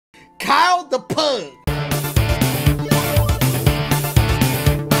Kyle the Pug.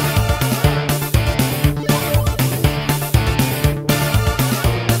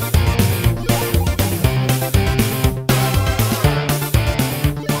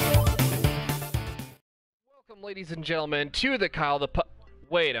 Welcome, ladies and gentlemen, to the Kyle the Pug.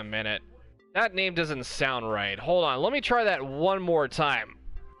 Wait a minute. That name doesn't sound right. Hold on. Let me try that one more time.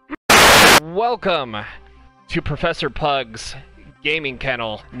 Welcome to Professor Pug's Gaming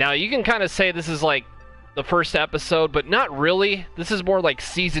Kennel. Now, you can kind of say this is like the first episode, but not really. This is more like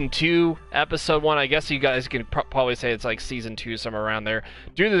Season 2, Episode 1. I guess you guys can probably say it's like Season 2, somewhere around there,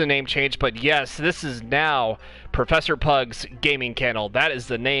 due to the name change. But yes, this is now Professor Pug's Gaming Kennel. That is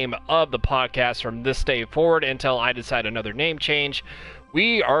the name of the podcast from this day forward until I decide another name change.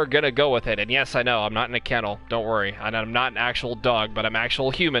 We are going to go with it. And yes, I know, I'm not in a kennel. Don't worry. I'm not an actual dog, but I'm actual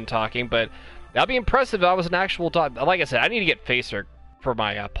human talking. But that'd be impressive if I was an actual dog. Like I said, I need to get face for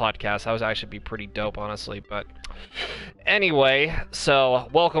my podcast. That would actually be pretty dope, honestly. But anyway, so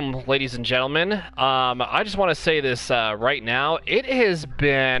welcome, ladies and gentlemen. I just want to say this right now. It has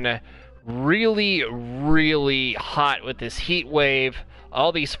been really, really hot with this heat wave.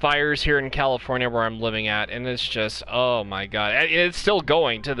 All these fires here in California where I'm living at, and it's just, oh my god. And it's still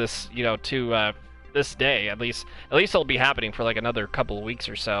going to this, to this day. At least it'll be happening for like another couple of weeks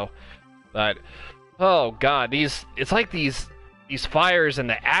or so. But oh god, it's like these fires and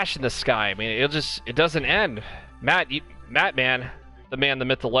the ash in the sky. I mean, it doesn't end. Matt, man, the man, the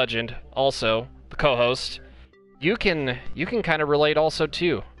myth, the legend, also the co-host. You can kind of relate also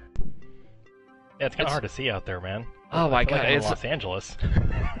too. Yeah, it's kind of hard to see out there, man. Oh my god, like it's Los Angeles.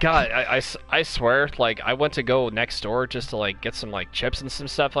 God, I swear, like, I went to go next door just to like get some like chips and some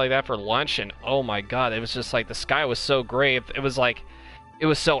stuff like that for lunch, and oh my god, it was just like the sky was so gray. It was like, it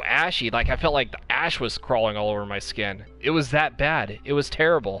was so ashy. Like, I felt like the ash was crawling all over my skin. It was that bad. It was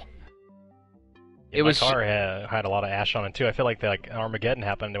terrible. Yeah, my car had a lot of ash on it too. I feel like Armageddon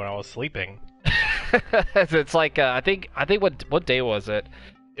happened when I was sleeping. It's like I think what day was it?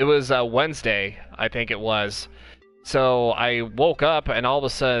 It was Wednesday, I think it was. So I woke up and all of a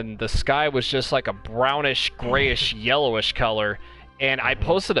sudden the sky was just like a brownish, grayish, yellowish color. And I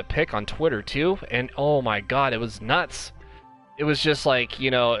posted a pic on Twitter too, and oh my god, it was nuts. It was just like,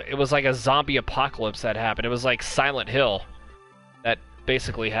 it was like a zombie apocalypse that happened. It was like Silent Hill that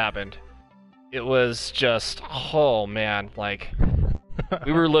basically happened. It was just, oh man, like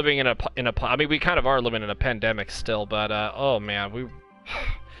we were living in I mean, we kind of are living in a pandemic still, but oh man,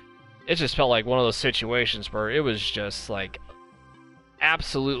 it just felt like one of those situations where it was just like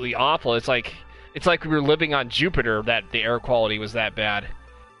absolutely awful. It's like we were living on Jupiter, that the air quality was that bad.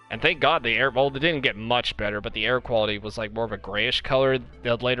 And thank God it didn't get much better, but the air quality was like more of a grayish color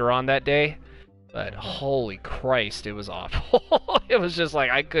later on that day. But holy Christ, it was awful. It was just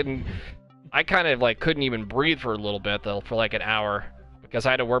like I couldn't even breathe for a little bit though, for like an hour, because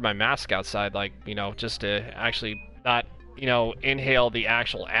I had to wear my mask outside, like, just to actually not inhale the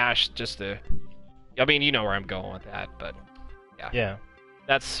actual ash, just to, I mean, you know where I'm going with that, but yeah.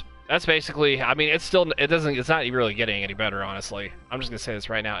 That's basically, I mean, it's not really getting any better, honestly. I'm just gonna say this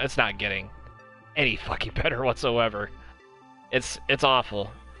right now. It's not getting any fucking better whatsoever. It's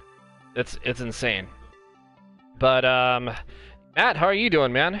awful. It's insane. But, Matt, how are you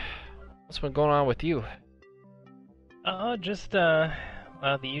doing, man? What's been going on with you? Just, the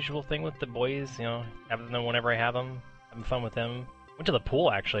usual thing with the boys, having them whenever I have them. Having fun with them. Went to the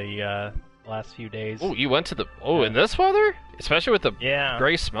pool, actually, the last few days. Oh, you went to the... Oh, in this weather? Especially with the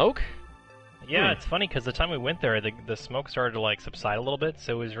gray smoke? Yeah, It's funny, because the time we went there, the smoke started to, like, subside a little bit,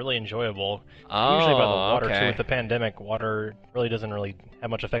 so it was really enjoyable. Oh, usually by the water, okay. too, with the pandemic, water really doesn't really have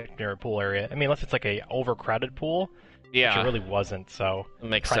much effect near a pool area. I mean, unless it's, like, a overcrowded pool. Yeah. Which it really wasn't, so... It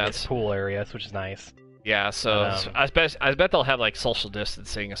makes private sense. Pool areas, which is nice. Yeah, so I bet they'll have, like, social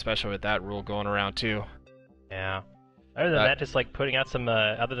distancing, especially with that rule going around, too. Yeah. Other than that, just like putting out some,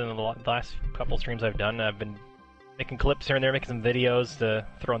 other than the last couple streams I've done, I've been making clips here and there, making some videos to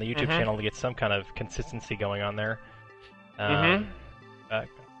throw on the YouTube channel to get some kind of consistency going on there.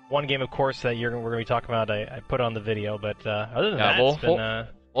 One game, of course, that we're going to be talking about, I put on the video, but other than that, it's been...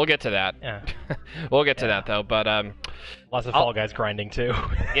 We'll get to that. Yeah. We'll get to that though, but lots of Fall Guys grinding too.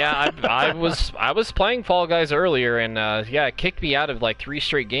 Yeah, I was playing Fall Guys earlier, and it kicked me out of like 3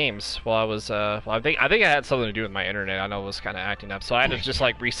 straight games while I was I think I had something to do with my internet. I know it was kind of acting up, so I had to just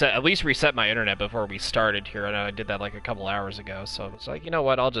like reset my internet before we started here, and I did that like a couple hours ago. So it's like, you know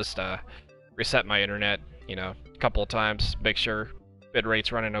what, I'll just reset my internet, a couple of times, make sure bit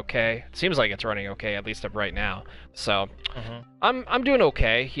rate's running okay. It seems like it's running okay, at least right now. So I'm doing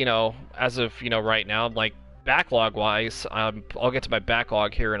okay, as of right now. Like backlog-wise, I'll get to my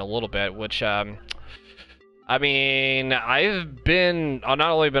backlog here in a little bit, which, I mean, I've not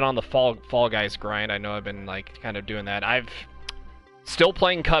only been on the Fall Guys grind, I know I've been, like, kind of doing that. I've still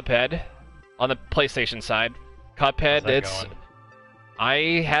playing Cuphead on the PlayStation side. Cuphead,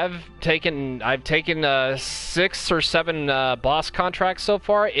 I've taken 6 or 7 boss contracts so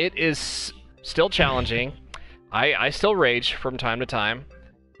far. It is still challenging. I still rage from time to time.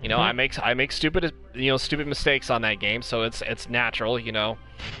 You know, I make stupid mistakes on that game, so it's natural, you know.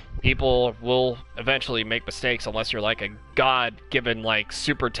 People will eventually make mistakes unless you're like a god-given, like,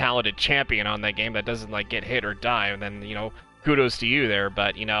 super talented champion on that game that doesn't, like, get hit or die, and then, you know, kudos to you there.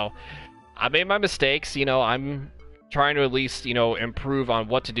 But, you know, I made my mistakes. You know, I'm trying to at least, you know, improve on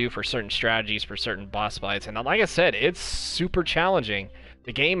what to do for certain strategies for certain boss fights, and like I said, it's super challenging.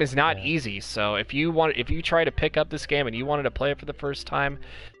 The game is not easy, so if you try to pick up this game and you wanted to play it for the first time,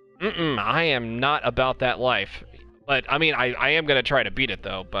 I am not about that life. But, I mean, I am going to try to beat it,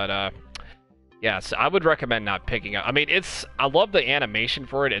 though. But, yeah, so I would recommend not picking up. I mean, I love the animation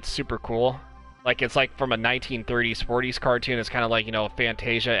for it. It's super cool. Like, it's like from a 1930s, 40s cartoon. It's kind of like, you know,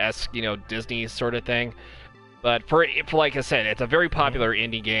 Fantasia-esque, you know, Disney sort of thing. But for like I said, it's a very popular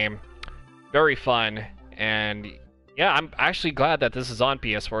indie game. Very fun. And, yeah, I'm actually glad that this is on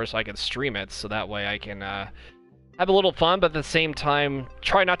PS4 so I can stream it. So that way I can, have a little fun, but at the same time,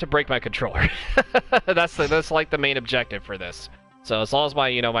 try not to break my controller. That's like the main objective for this. So as long as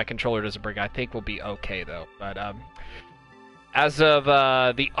my controller doesn't break, I think we'll be okay though. But as of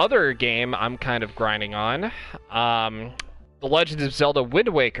the other game I'm kind of grinding on, The Legend of Zelda Wind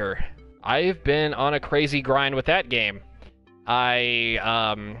Waker. I've been on a crazy grind with that game. Last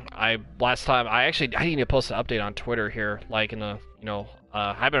time I need to post an update on Twitter here, like in the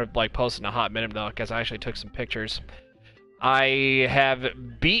I haven't like posted in a hot minute though, because I actually took some pictures. I have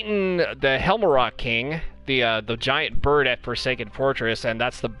beaten the Helmarock King, the giant bird at Forsaken Fortress, and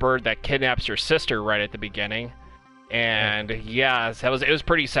that's the bird that kidnaps your sister right at the beginning. And yeah, it was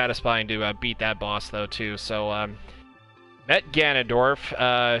pretty satisfying to beat that boss though too. So met Ganondorf.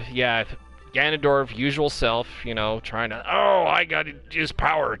 Yeah, Ganondorf, usual self, you know, trying to, I got to use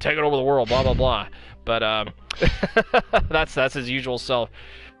power, take it over the world, blah blah blah. But that's his usual self.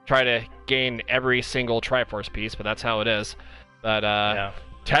 Try to gain every single Triforce piece, but that's how it is. But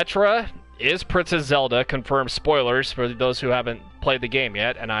Tetra is Princess Zelda. Confirmed spoilers for those who haven't played the game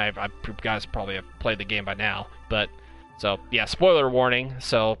yet, and you guys probably have played the game by now. But so yeah, spoiler warning.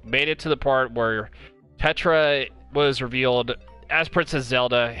 So made it to the part where Tetra was revealed as Princess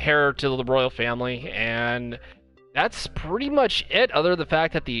Zelda, heir to the royal family, and that's pretty much it. Other than the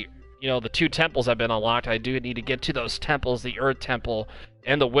fact that the 2 temples have been unlocked. I do need to get to those temples, the Earth Temple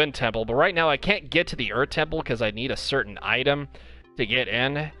and the Wind Temple. But right now I can't get to the Earth Temple because I need a certain item to get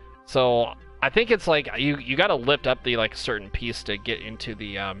in. So I think it's like you got to lift up the certain piece to get into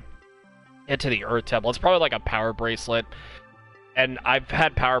the Earth Temple. It's probably like a power bracelet. And I've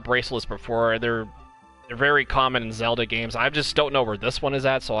had power bracelets before. They're very common in Zelda games. I just don't know where this one is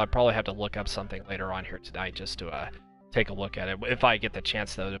at, so I probably have to look up something later on here tonight just to take a look at it, if I get the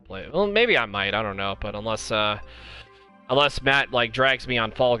chance though to play it. Well, maybe I might, I don't know, but unless Matt drags me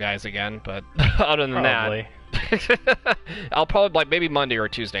on Fall Guys again. But other than that, I'll probably maybe Monday or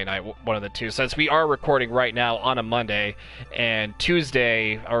Tuesday night, one of the two, since we are recording right now on a Monday, and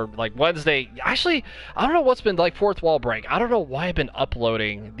Tuesday or Wednesday. Actually, I don't know what's been fourth wall break. I don't know why I've been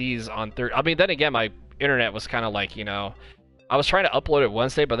uploading these on Thursday. I mean, then again, my internet was kind of I was trying to upload it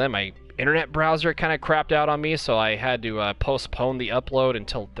Wednesday, but then my internet browser kind of crapped out on me, so I had to postpone the upload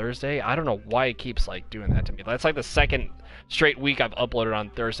until Thursday. I don't know why it keeps doing that to me. That's the second straight week I've uploaded on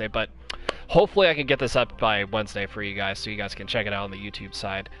Thursday, but hopefully I can get this up by Wednesday for you guys, so you guys can check it out on the YouTube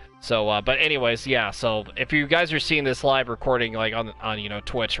side. So, but anyways, yeah. So if you guys are seeing this live recording on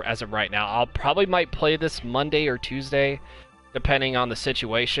Twitch as of right now, I'll probably might play this Monday or Tuesday, depending on the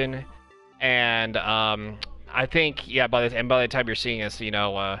situation, and I think, yeah, by the time you're seeing this,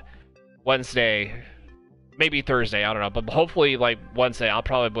 Wednesday, maybe Thursday, I don't know, but hopefully, Wednesday, I'll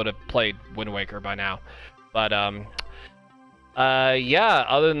probably would have played Wind Waker by now. But, yeah,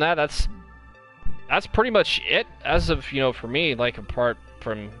 other than that, that's pretty much it as of, for me, apart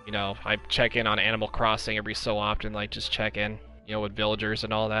from, I check in on Animal Crossing every so often, just check in, with villagers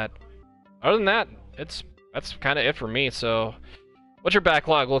and all that. Other than that, that's kind of it for me, so what's your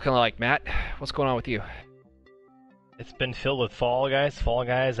backlog looking like, Matt? What's going on with you? It's been filled with Fall Guys,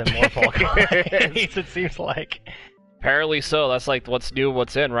 and more Fall Guys, it seems like. Apparently so. That's what's new,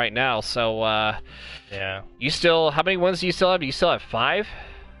 what's in right now. So, yeah. How many ones do you still have? Do you still have 5?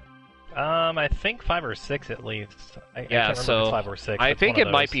 I think 5 or 6 at least. I can't remember if it's 5 or 6. I think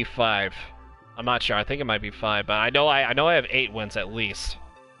it might be 5. I'm not sure. I think it might be 5, but I know I have 8 wins at least.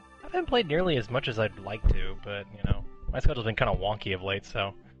 I haven't played nearly as much as I'd like to, but you know, my schedule's been kind of wonky of late,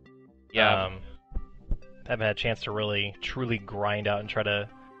 so yeah, haven't had a chance to really truly grind out and try to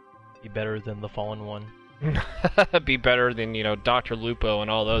be better than the Fallen One. Be better than Dr. Lupo and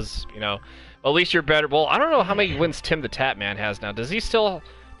all those. At least you're better. Well, I don't know how many wins Tim the Tap Man has now. Does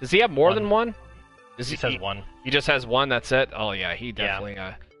he have more than one? He just has one. He just has one. That's it. Oh yeah, he definitely.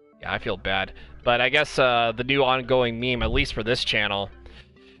 Yeah, I feel bad, but I guess the new ongoing meme, at least for this channel,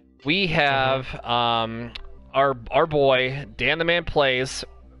 we have our boy Dan the Man Plays,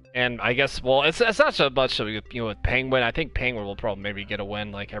 and I guess it's not so much with Penguin. I think Penguin will probably maybe get a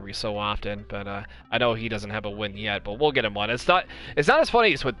win like every so often, but I know he doesn't have a win yet, but we'll get him one. It's not as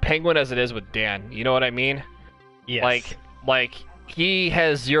funny with Penguin as it is with Dan. You know what I mean? Yes. Like he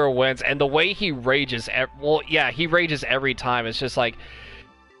has 0 wins, and the way he rages, he rages every time. It's just like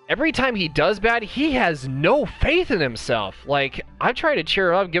every time he does bad, he has no faith in himself. Like, I try to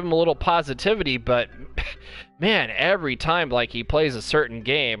cheer him up, give him a little positivity, but man, every time like he plays a certain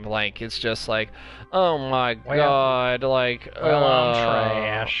game, like it's just like, oh my god, like, I'm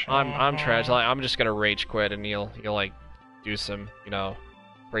trash. I'm trash. Like, I'm just gonna rage quit, and he'll like do some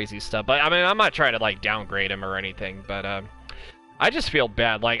crazy stuff. But I mean, I'm not trying to like downgrade him or anything, but I just feel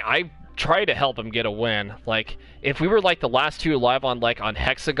bad. Like, I try to help him get a win. Like, if we were like the last 2 live on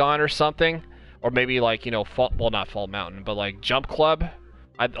Hexagon or something, or maybe like not Fall Mountain, but like Jump Club,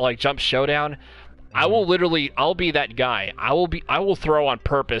 like Jump Showdown, I'll be that guy. I will throw on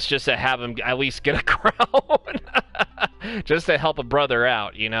purpose just to have him at least get a crown, just to help a brother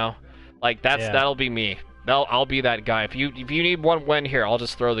out. Like that'll be me. I'll be that guy. If you need one win here, I'll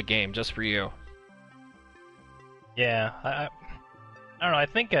just throw the game just for you. Yeah, I don't know. I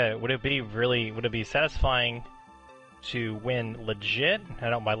think would it be satisfying to win legit? I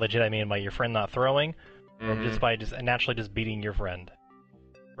don't by legit I mean by your friend not throwing, or just by naturally just beating your friend.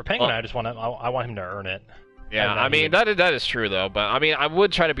 For Penguin, I want him to earn it. Yeah, I mean that is true though. But I mean, I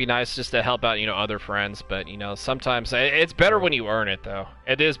would try to be nice just to help out other friends. But sometimes it's better when you earn it though.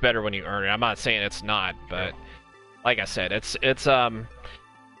 It is better when you earn it. I'm not saying it's not, but like I said, it's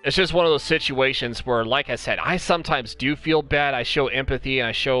just one of those situations where, like I said, I sometimes do feel bad. I show empathy and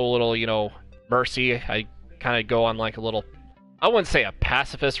I show a little, mercy. I kind of go on like a little, I wouldn't say a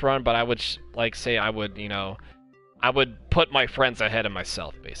pacifist run, but I would say I would, I would put my friends ahead of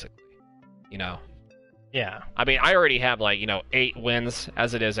myself, basically. Yeah. I mean, I already have 8 wins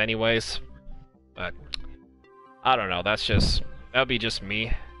as it is anyways, but I don't know. That'd be just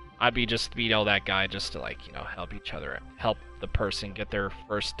me. I'd be just, that guy just to help each other, help the person get their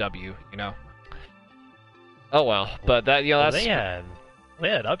first W, Oh well, but that, that's... They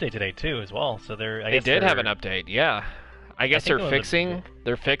had an update today too as well, so they did have an update, yeah. I guess they're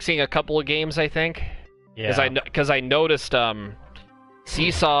fixing a couple of games, I think. Yeah. Because I noticed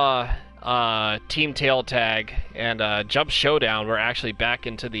Seesaw, Team Tail Tag, and Jump Showdown were actually back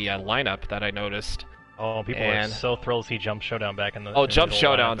into the lineup that I noticed. Oh, people are so thrilled to see Jump Showdown back in the Jump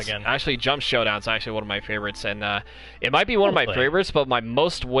Showdown's again. Jump Showdown's actually one of my favorites, and it might be one of my favorites, but my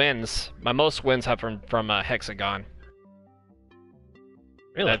most wins have from Hexagon.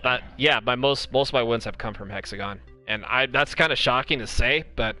 Really? Yeah, most of my wins have come from Hexagon, and that's kind of shocking to say,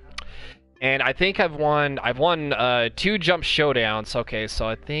 but I think I've won 2 Jump Showdowns. Okay, so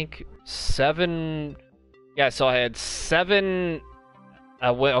I think 7. Yeah, so I had 7.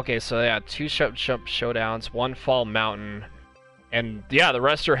 Okay, so yeah, 2 Jump Showdowns, 1 Fall Mountain, and yeah, the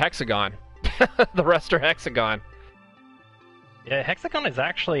rest are Hexagon. The rest are Hexagon. Yeah, Hexagon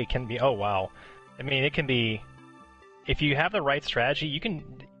can be. Oh wow, I mean, it can be. If you have the right strategy, you can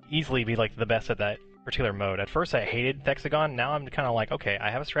easily be the best at that particular mode. At first, I hated Hexagon. Now I'm kind of like, okay, I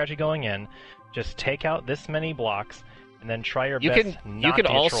have a strategy going in. Just take out this many blocks, and then try your best. You can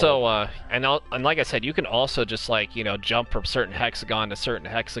also, and like I said, you can also just jump from certain hexagon to certain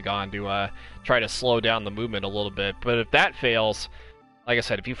hexagon to try to slow down the movement a little bit. But if that fails, like I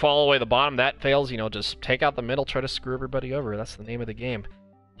said, if you fall away the bottom, that fails. Just take out the middle, try to screw everybody over. That's the name of the game.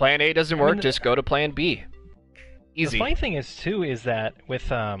 Plan A doesn't work, just go to Plan B. Easy. The funny thing is too is that with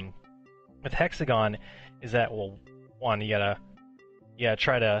Hexagon, is that one you gotta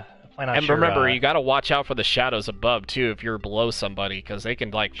try to. And remember, you got to watch out for the shadows above too if you're below somebody, because they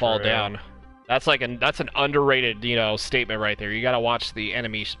can fall down. That's an underrated statement right there. You got to watch the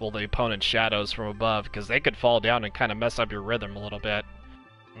the opponent's shadows from above, because they could fall down and kind of mess up your rhythm a little bit.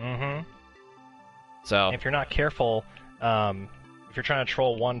 Mm-hmm. So if you're not careful, if you're trying to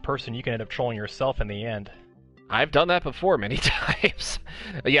troll one person, you can end up trolling yourself in the end. I've done that before many times.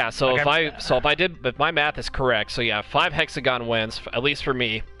 Yeah. So if my math is correct, so yeah, 5 Hexagon wins, at least for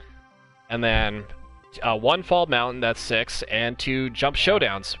me. and then 1 Fall Mountain, that's 6, and 2 Jump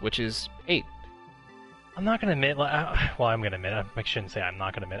Showdowns, which is 8. I'm not gonna admit. Well, I'm gonna admit. I shouldn't say I'm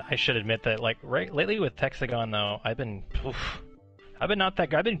not gonna admit. I should admit that, like, lately with Hexagon though, I've been not that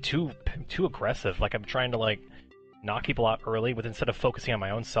good. I've been too aggressive. Like, I'm trying to like knock people out early, with instead of focusing on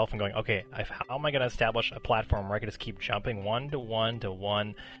my own self and going, okay, how am I gonna establish a platform where I can just keep jumping 1 to 1 to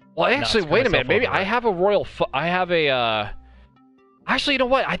 1? Well, actually, wait a minute. Maybe I have a royal. I have a. Actually, you know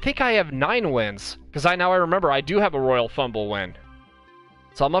what? I think I have 9 wins because I remember I do have a royal fumble win.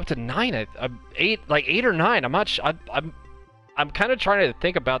 So I'm up to 9. 8 or 9. I'm not. I'm kind of trying to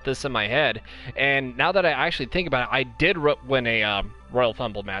think about this in my head, and now that I actually think about it, I did win a royal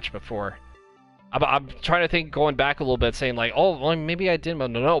fumble match before. I'm trying to think, going back a little bit, saying like, oh, well, maybe I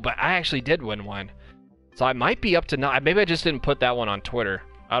didn't. No, but I actually did win one. So I might be up to 9. Maybe I just didn't put that one on Twitter.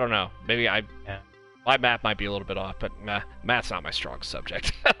 I don't know. Maybe my math might be a little bit off, but math's not my strong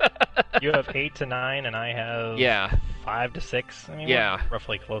subject. You have 8 to 9, and I have 5 to 6. I mean, we're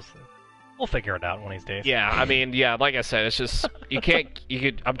roughly close. We'll figure it out one of these days. Yeah, I mean, like I said, it's just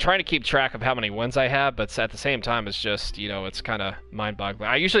I'm trying to keep track of how many wins I have, but at the same time, it's just, it's kind of mind-boggling.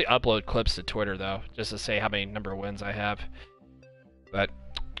 I usually upload clips to Twitter though, just to say how many number of wins I have. But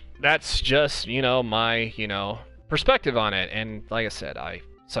that's just, my, perspective on it. And like I said, I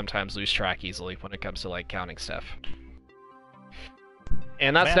sometimes lose track easily when it comes to like counting stuff.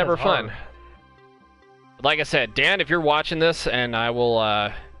 And that's never fun. Like I said, Dan, if you're watching this, and I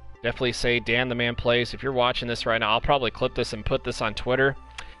will definitely say Dan the Man Plays, if you're watching this right now, I'll probably clip this and put this on Twitter.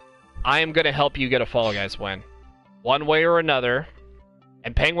 I am going to help you get a Fall Guys win. One way or another.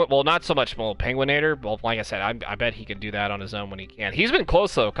 And Penguin, well, not so much Penguinator. Well, like I said, I bet he can do that on his own when he can. He's been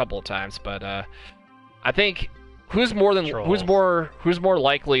close, though, a couple of times, but I think who's more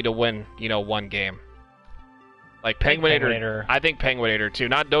likely to win, one game? Like Penguinator. I think Penguinator too.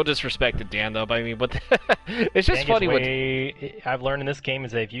 No disrespect to Dan though, but I mean, it's just funny. I've learned in this game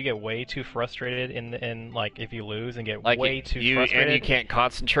is that if you get way too frustrated in like if you lose and get way too frustrated, and you can't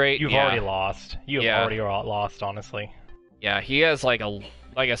concentrate, you've already lost. You have already lost, honestly. Yeah, he has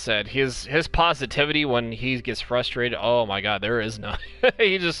like I said, his positivity when he gets frustrated, oh my god, there is none.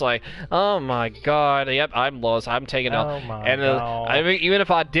 He's just like, oh my god, yep, I'm lost, I'm taking out. I mean, even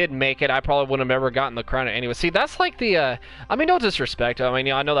if I did make it, I probably wouldn't have ever gotten the crown anyway. See, that's like the, I mean, no disrespect. I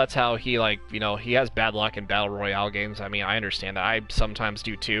mean, I know that's how he, like, he has bad luck in Battle Royale games. I mean, I understand that. I sometimes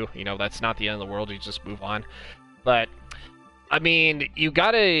do too. That's not the end of the world. You just move on. But, I mean, you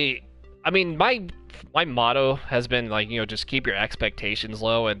gotta, I mean, my motto has been, like, just keep your expectations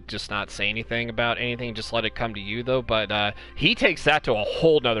low and just not say anything about anything. Just let it come to you, though. But he takes that to a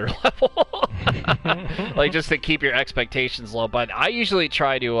whole nother level. Like, just to keep your expectations low. But I usually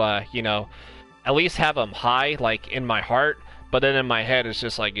try to, at least have them high, like, in my heart. But then in my head, it's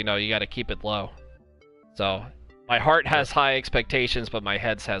just like, you got to keep it low. So my heart has high expectations, but my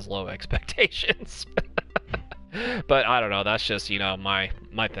head has low expectations. But I don't know. That's just, my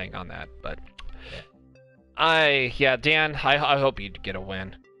thing on that. But Dan, I hope you get a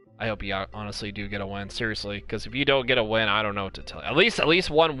win. I hope you honestly do get a win, seriously, because if you don't get a win, I don't know what to tell you. At least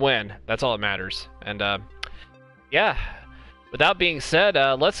one win. That's all that matters. And with that being said,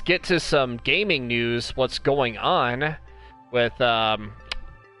 let's get to some gaming news. What's going on with the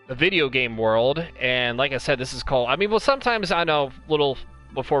video game world? And like I said, this is called. I mean, well, sometimes I know little.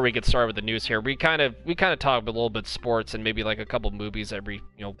 Before we get started with the news here, we kind of talk a little bit sports and maybe like a couple movies every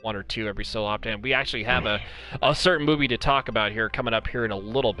 1 or 2 every so often. We actually have a certain movie to talk about here coming up here in a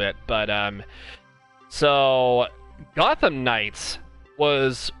little bit. But so Gotham Knights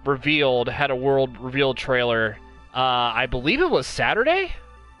was revealed, had a world revealed trailer. I believe it was Saturday.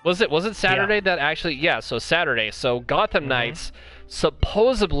 Was it Saturday that actually? Yeah, so Saturday. So Gotham Knights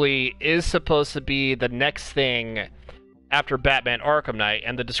supposedly is supposed to be the next thing after Batman Arkham Knight,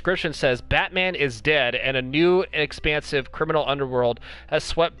 and the description says Batman is dead and a new expansive criminal underworld has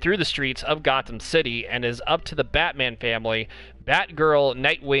swept through the streets of Gotham City and is up to the Batman family, Batgirl,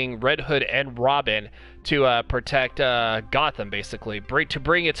 Nightwing, Red Hood, and Robin to protect Gotham, basically, to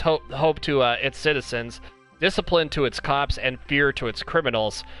bring its hope to its citizens, discipline to its cops, and fear to its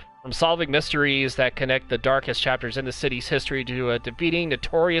criminals. From solving mysteries that connect the darkest chapters in the city's history to defeating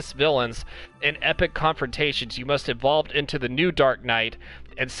notorious villains in epic confrontations, you must evolve into the new Dark Knight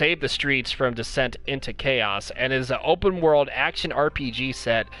and save the streets from descent into chaos. And is an open-world action RPG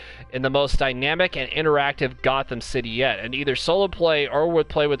set in the most dynamic and interactive Gotham City yet. And either solo play or would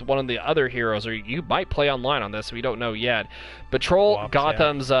play with one of the other heroes, or you might play online on this, we don't know yet. Patrol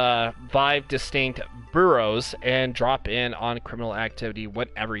Gotham's 5 distinct boroughs and drop in on criminal activity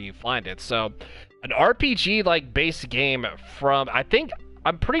whenever you find it. So, an RPG-like based game from, I think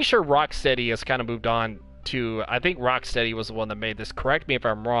I'm pretty sure Rocksteady has kind of moved on to. I think Rocksteady was the one that made this. Correct me if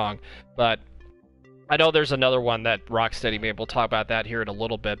I'm wrong, but I know there's another one that Rocksteady made. We'll talk about that here in a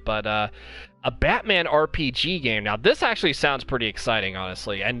little bit. But a Batman RPG game. Now this actually sounds pretty exciting,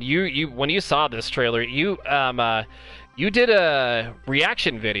 honestly. And you when you saw this trailer, you did a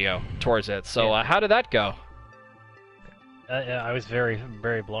reaction video towards it. So how did that go? I was very,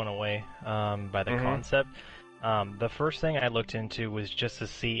 very blown away by the concept. The first thing I looked into was just to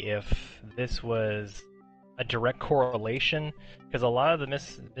see if this was a direct correlation, because a lot of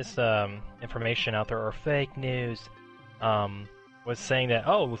the information out there, or fake news, was saying that,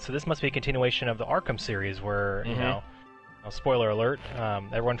 oh, so this must be a continuation of the Arkham series, where, you know, spoiler alert,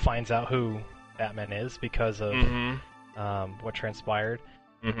 everyone finds out who Batman is because of what transpired,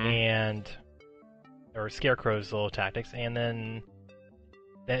 and or Scarecrow's little tactics, and then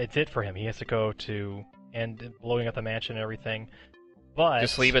it's it for him. He has to go to and blowing up the mansion and everything. But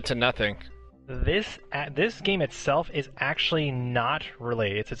just leave it to nothing. This game itself is actually not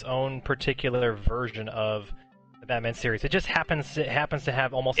related. It's its own particular version of the Batman series. It just happens to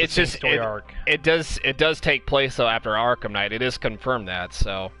have almost the same story arc. It does take place though after Arkham Knight. It is confirmed that.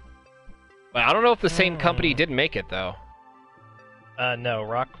 So, but I don't know if the same company did make it though. No,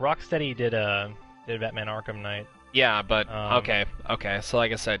 Rocksteady did Batman Arkham Knight. Yeah, but okay. So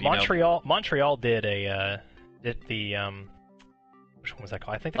like I said, Montreal did the which one was that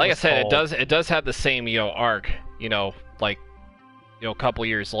called? I think. Like I said, it does have the same arc. Like a couple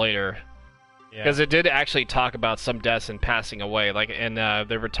years later, because it did actually talk about some deaths and passing away. Like, and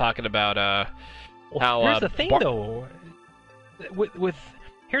they were talking about how. Here's the thing, though.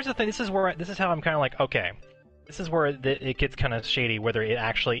 Here's the thing. This is how I'm kind of like, okay. This is where it gets kind of shady, whether it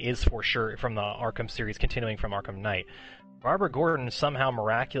actually is for sure from the Arkham series, continuing from Arkham Knight. Barbara Gordon somehow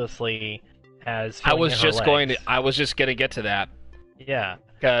miraculously has. I was just going to get to that. Yeah,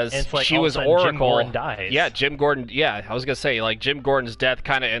 because like she was Oracle. Jim Gordon dies. Yeah, Jim Gordon. Yeah, I was gonna say, like, Jim Gordon's death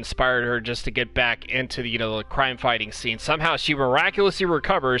kind of inspired her just to get back into the crime fighting scene. Somehow she miraculously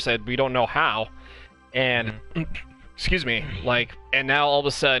recovers, and we don't know how. And excuse me, and now all of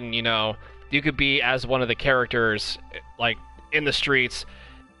a sudden, you could be as one of the characters, like, in the streets,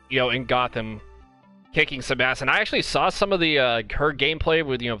 in Gotham, kicking some ass. And I actually saw some of the her gameplay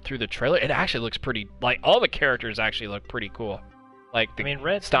with through the trailer. It actually looks pretty. Like, all the characters actually look pretty cool. Like,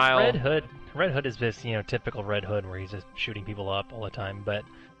 Red style. Red Hood is this typical Red Hood where he's just shooting people up all the time. But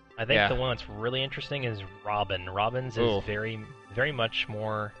I think the one that's really interesting is Robin. Robin's is very, very much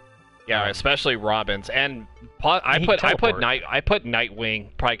more. Yeah, especially Robin's, and I put Nightwing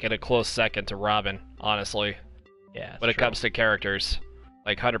probably get a close second to Robin, honestly. Yeah, when it comes to characters,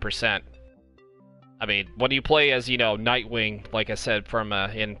 like 100%. I mean, when you play as Nightwing, like I said from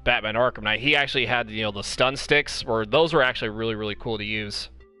in Batman Arkham Knight, he actually had the stun sticks, those were actually really, really cool to use.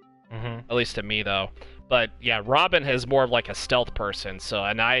 At least to me though. But yeah, Robin is more of like a stealth person. So,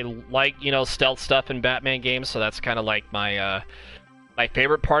 and I like stealth stuff in Batman games, so that's kind of like my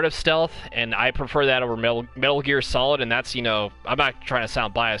favorite part of stealth, and I prefer that over Metal Gear Solid, and that's, I'm not trying to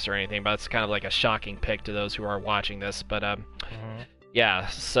sound biased or anything, but it's kind of like a shocking pick to those who are watching this, but, yeah,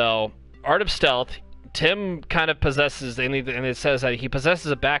 so, Art of Stealth, Tim kind of possesses, and it says that he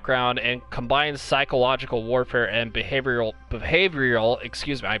possesses a background and combines psychological warfare and behavioral,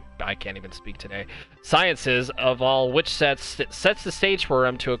 excuse me, I can't even speak today, sciences of all, which sets the stage for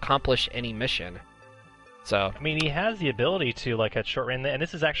him to accomplish any mission. So, I mean, he has the ability to, like, at short range, and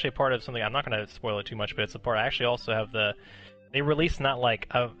this is actually part of something, I'm not going to spoil it too much, but it's a part, I actually also have they released not like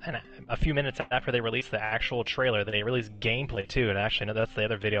a few minutes after they released the actual trailer, they released gameplay too, and actually, that's the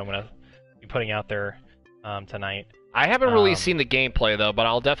other video I'm going to be putting out there tonight. I haven't really seen the gameplay, though, but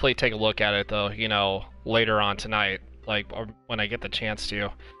I'll definitely take a look at it, though, later on tonight, like, or when I get the chance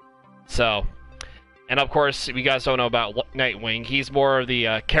to. So, and of course, if you guys don't know about Nightwing, he's more of the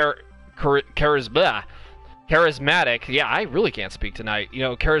charismatic, yeah, I really can't speak tonight,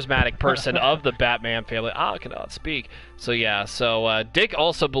 charismatic person of the Batman family. I cannot speak. So yeah, Dick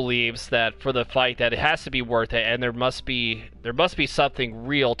also believes that for the fight that it has to be worth it, and there must be something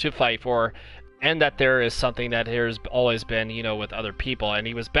real to fight for, and that there is something that has always been, with other people. And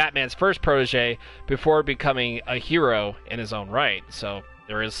he was Batman's first protege before becoming a hero in his own right. So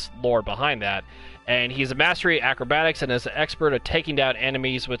there is lore behind that. And he's a master at acrobatics and is an expert at taking down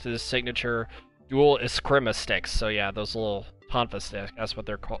enemies with his signature dual eskrima sticks. So yeah, those little tonfa sticks, that's what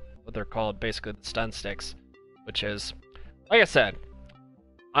they're called, basically the stun sticks, which is, like I said,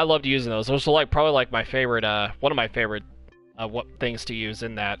 I loved using those. Those are probably my favorite, one of my favorite what things to use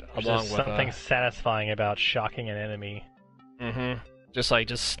in that. There's along with something satisfying about shocking an enemy. Just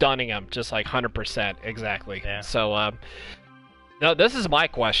stunning them, just 100%, exactly. Yeah. So Now, this is my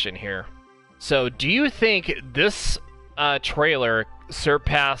question here. So, do you think this trailer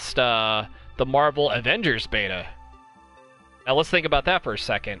surpassed the Marvel Avengers beta? Now, let's think about that for a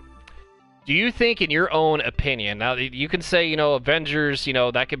second. Do you think, in your own opinion, now you can say, you know, Avengers, you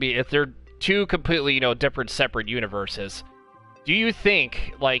know, that could be, if they're two completely, you know, different, separate universes. Do you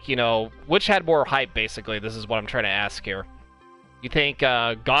think, like, you know, which had more hype, basically? This is what I'm trying to ask here. You think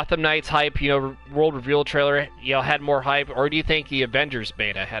Gotham Knights hype, you know, world reveal trailer, you know, had more hype, or do you think the Avengers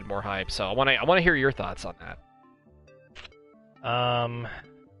beta had more hype? So I want to hear your thoughts on that.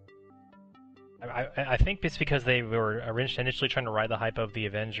 I think it's because they were initially trying to ride the hype of the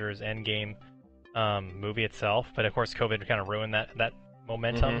Avengers Endgame movie itself, but of course COVID kind of ruined that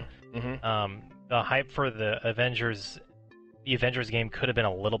momentum. The hype for the Avengers game could have been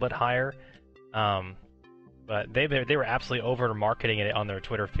a little bit higher, but they were absolutely over marketing it on their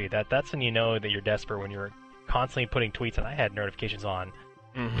Twitter feed. That's when you know that you're desperate, when you're constantly putting tweets, and I had notifications on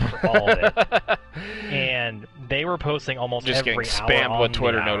for all of it. And they were posting almost just every getting hour spammed on with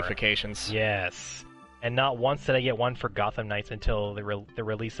Twitter the hour. notifications. Yes, and not once did I get one for Gotham Knights until the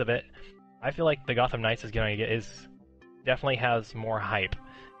release of it. I feel like the Gotham Knights definitely has more hype.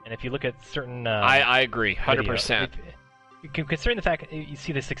 And if you look at certain, I agree, 100%. Considering the fact you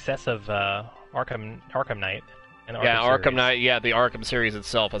see the success of Arkham Knight and Arkham Knight, the Arkham series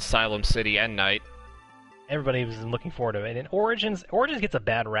itself, Asylum City and Knight. Everybody was looking forward to it. And Origins gets a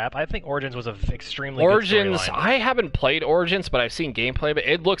bad rap. I think Origins was an extremely good Origins, storyline. I haven't played Origins, but I've seen gameplay, but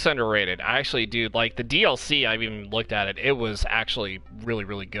it looks underrated. I actually do. Like, the DLC, I've even looked at it. It was actually really,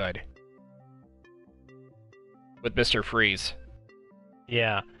 really good. With Mr. Freeze.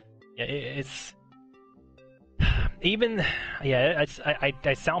 Yeah. It's... Even,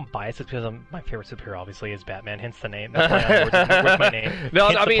 I sound biased because my favorite superhero obviously is Batman, hence the name. That's why I'm with my name. No,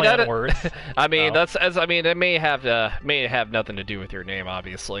 hence I mean the words. I mean it may have nothing to do with your name,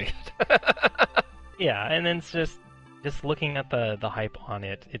 obviously. Yeah, and then it's just looking at the hype on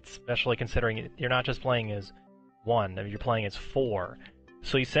it. It's especially considering you're not just playing as one, you're playing as 4.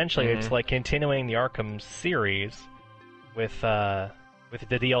 So essentially, it's like continuing the Arkham series with the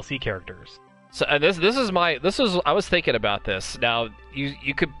DLC characters. So I was thinking about this. Now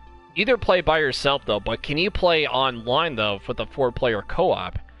you could either play by yourself though, but can you play online though with a 4-player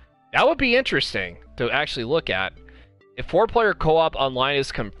co-op? That would be interesting to actually look at. If 4-player co-op online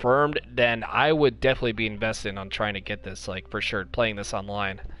is confirmed, then I would definitely be invested on trying to get this, like, for sure, playing this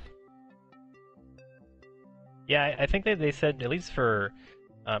online. Yeah, I think they said at least for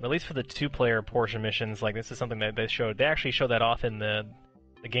the 2-player portion missions, like, this is something that they showed. They actually showed that off in the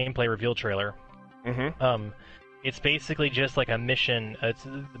gameplay reveal trailer. It's basically just like a mission. It's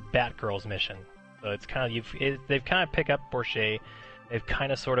the Batgirl's mission. So it's kind of they've kind of picked up Borche. They've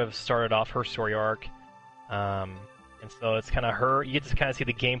kind of sort of started off her story arc, and so it's kind of her. You get to kind of see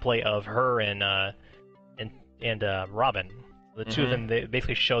the gameplay of her and Robin. The two of them, they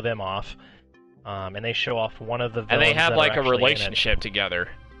basically show them off, and they show off one of the villains. And they have like a relationship together.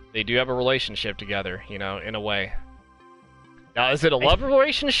 They do have a relationship together, you know, in a way. Now, is it a love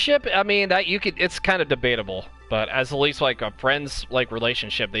relationship? I mean, it's kind of debatable, but as at least like a friends like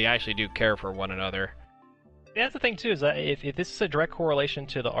relationship, they actually do care for one another. Yeah, that's the thing too, is that if this is a direct correlation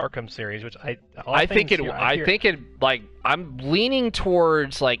to the Arkham series, which I think I'm leaning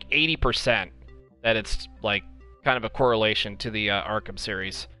towards like 80% that it's like kind of a correlation to the Arkham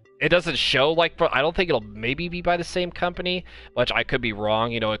series. It doesn't show like, I don't think it'll maybe be by the same company, which I could be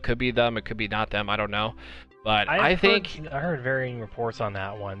wrong. You know, it could be them, it could be not them. I don't know. But I heard varying reports on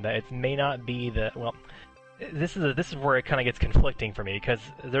that one, that it may not be this is where it kind of gets conflicting for me, because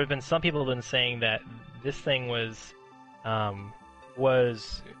there have been some people who have been saying that this thing was our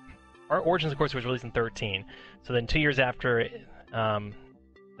Origins, of course, was released in 2013, so then 2 years after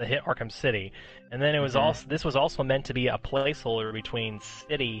the hit Arkham City, and then it was this was also meant to be a placeholder between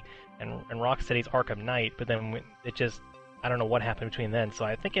City and Rocksteady's Arkham Knight, but then it just, I don't know what happened between then. So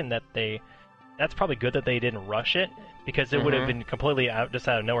I'm thinking that that's probably good that they didn't rush it, because it would have been completely out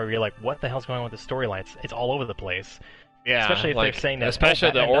of nowhere. You're like, what the hell's going on with the storyline? It's all over the place. Yeah, especially if they're saying that. Especially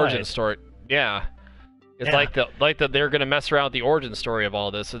the origin story. Yeah, it's like they're gonna mess around with the origin story of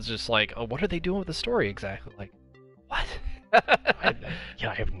all this. It's just like, oh, what are they doing with the story exactly? Like, what? I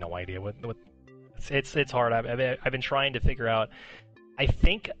have no idea what. It's hard. I've been trying to figure out. I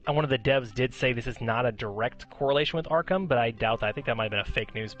think one of the devs did say this is not a direct correlation with Arkham, but I doubt that. I think that might have been a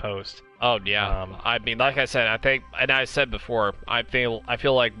fake news post. Oh yeah. I mean, like I said, I think, and I said before, I feel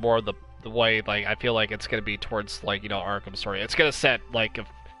like more the way, like, I feel like it's gonna be towards, like, you know, Arkham story. It's gonna set, like,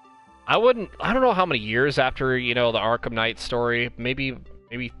 I don't know how many years after, you know, the Arkham Knight story. Maybe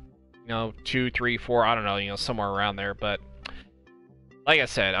you know, 2, 3, 4. I don't know, you know, somewhere around there. But like I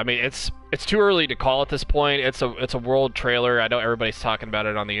said, I mean, it's too early to call at this point. It's a world trailer. I know everybody's talking about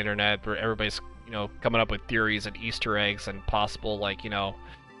it on the internet, but everybody's coming up with theories and Easter eggs and possible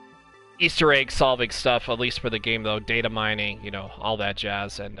Easter egg solving stuff. At least for the game though, data mining, all that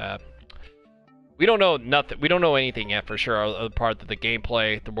jazz. And we don't know nothing. We don't know anything yet for sure. Other part of the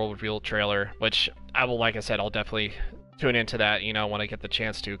gameplay, the world reveal trailer, which like I said, I'll definitely tune into that. When I get the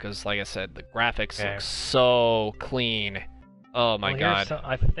chance to, because like I said, the graphics look so clean. Oh my god.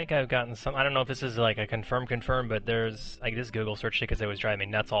 I think I've gotten some. I don't know if this is like a confirm, but there's like this Google search because it was driving me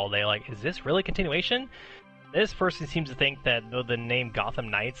nuts all day. Like, is this really continuation? This person seems to think that though the name Gotham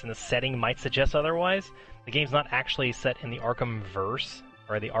Knights and the setting might suggest otherwise, the game's not actually set in the Arkham verse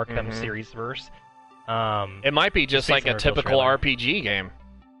or the Arkham series verse. It might be just like a typical RPG game.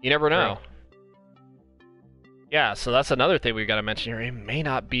 You never know. Right. Yeah, so that's another thing we've got to mention here. It may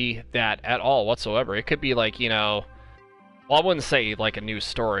not be that at all whatsoever. It could be like, well, I wouldn't say like a new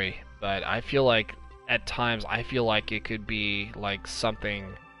story, but I feel like at times it could be like something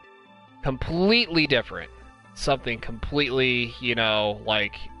completely different. Something completely,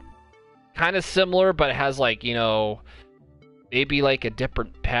 like kind of similar, but it has like, maybe like a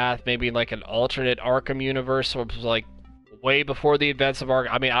different path, maybe like an alternate Arkham universe, which was like way before the events of Arkham.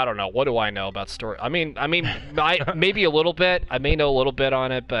 I mean, I don't know. What do I know about story? I mean, maybe a little bit. I may know a little bit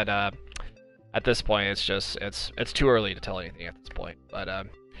on it, but at this point, it's too early to tell anything at this point. But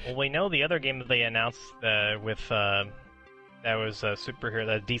well, we know the other game that they announced with that was superhero,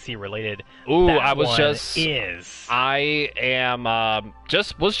 that DC related. Ooh, I am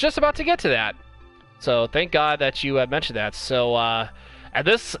just about to get to that. So thank God that you mentioned that. So and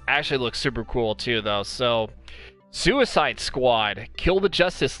this actually looks super cool too, though. So Suicide Squad: Kill the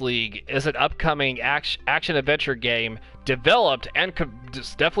Justice League is an upcoming action adventure game developed and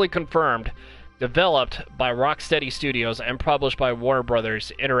definitely confirmed. Developed by Rocksteady Studios and published by Warner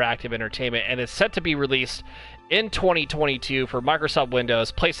Brothers Interactive Entertainment, and is set to be released in 2022 for Microsoft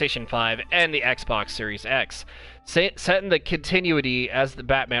Windows, PlayStation 5, and the Xbox Series X. Set in the continuity as the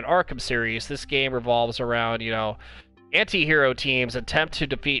Batman Arkham series, this game revolves around, anti-hero teams attempt to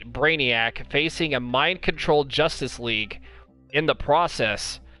defeat Brainiac, facing a mind-controlled Justice League in the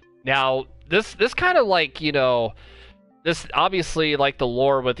process. Now, this kind of like, this obviously like the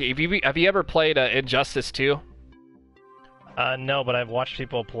lore with have you ever played Injustice 2? No, but I've watched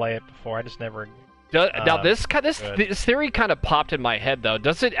people play it before. I just never. Now this theory kind of popped in my head though.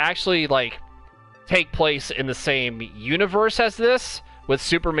 Does it actually like take place in the same universe as this, with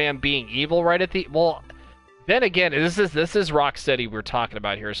Superman being evil right at the? Well, then again, this is Rocksteady we're talking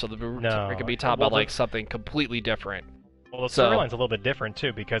about here, so we could be talking about like something completely different. Well, the storyline's a little bit different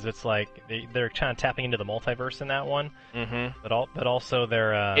too, because it's like they're kind of tapping into the multiverse in that one. Mm-hmm. But also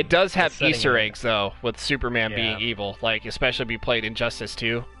they're. It does have Easter eggs though, with Superman being evil, like especially if you played Injustice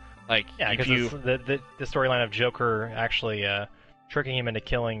 2. Like because the storyline of Joker actually tricking him into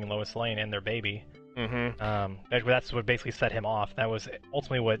killing Lois Lane and their baby. Mm-hmm. That's what basically set him off. That was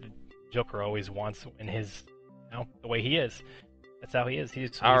ultimately what Joker always wants in his, the way he is. That's how he is.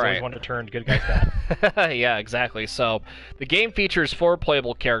 He's always wanted to turn good guys bad. Yeah, exactly. So, the game features 4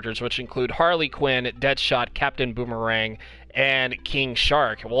 playable characters, which include Harley Quinn, Deadshot, Captain Boomerang, and King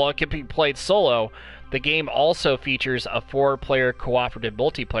Shark. While it can be played solo, the game also features a 4-player cooperative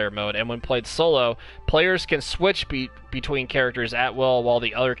multiplayer mode, and when played solo, players can switch between characters at will, while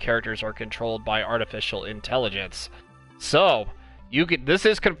the other characters are controlled by artificial intelligence. So, this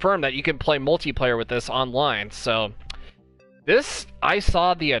is confirmed that you can play multiplayer with this online, so... I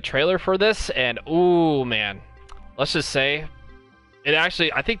saw the trailer for this, and ooh, man. Let's just say, I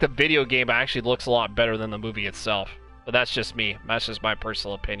think the video game actually looks a lot better than the movie itself. But that's just me. That's just my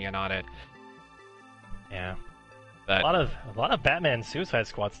personal opinion on it. Yeah. But, a lot of Batman Suicide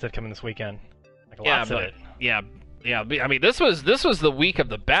Squad stuff coming this weekend. Like lots of it. Yeah. I mean, this was the week of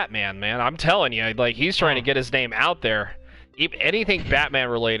the Batman, man. I'm telling you, like he's trying to get his name out there. Anything Batman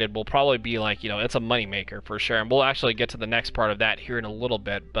related will probably be like, it's a moneymaker for sure. And we'll actually get to the next part of that here in a little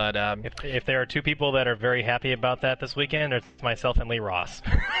bit. But if there are 2 people that are very happy about that this weekend, it's myself and Lee Ross.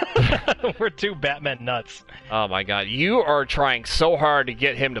 We're 2 Batman nuts. Oh my god, you are trying so hard to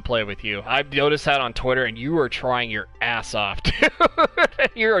get him to play with you. I've noticed that on Twitter, and you are trying your ass off, dude.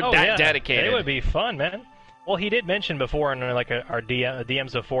 You're dedicated. It would be fun, man. Well, he did mention before in like our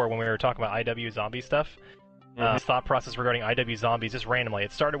DMs before when we were talking about IW zombie stuff. His thought process regarding IW Zombies, just randomly.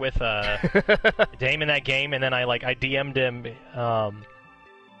 It started with Dame in that game, and then I DM'd him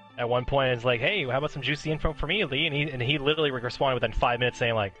at one point. It's like, hey, how about some juicy info for me, Lee? And he literally responded within 5 minutes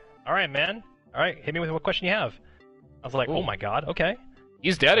saying like, all right, man. All right, hit me with what question you have. I was like, oh my god, okay.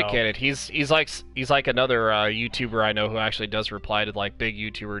 He's dedicated. He's like another YouTuber I know who actually does reply to, like, big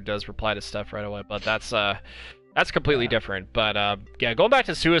YouTuber does reply to stuff right away. But that's completely different. But yeah, going back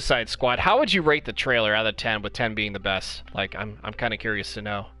to Suicide Squad, how would you rate the trailer out of 10, with 10 being the best? Like, I'm kind of curious to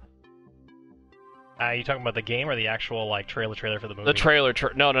know. You talking about the game or the actual like trailer for the movie? The trailer.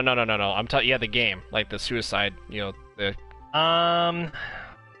 No. I'm talking, yeah, the game, like the Suicide. You know, the.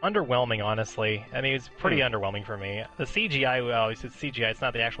 Underwhelming, honestly. I mean, it's pretty underwhelming for me. The CGI, well, it's CGI. It's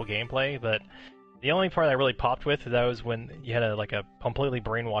not the actual gameplay, but the only part that really popped with that was when you had a completely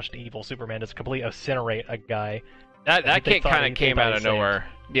brainwashed evil Superman just completely incinerate a guy. That kid kind of came out of nowhere.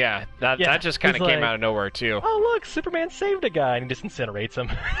 Yeah, that just kind of came out of nowhere too. Oh look, Superman saved a guy and he just incinerates him.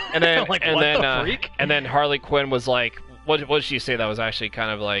 And then like, the freak? And then Harley Quinn was like, what did she say that was actually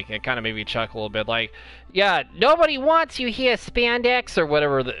kind of like, it kind of made me chuckle a little bit, like, yeah, nobody wants you here, spandex, or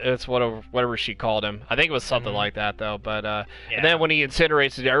whatever, it's whatever she called him. I think it was something like that, though, but, and then when he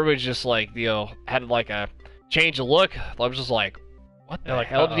incinerates it, everybody's just like, you know, had like a change of look. I was just like, what the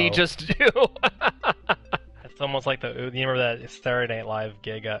hell did he just do? It's almost like you remember that Saturday Night Live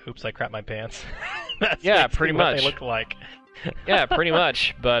gig, Oops, I Crap My Pants? That's pretty much. What they look like. Yeah, pretty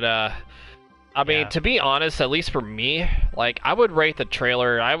much, but, I mean, to be honest, at least for me, like, I would rate the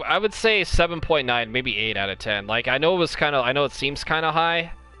trailer, I would say 7.9, maybe 8 out of 10. Like, I know it seems kind of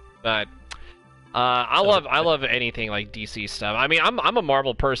high, but I love anything like DC stuff. I mean, I'm a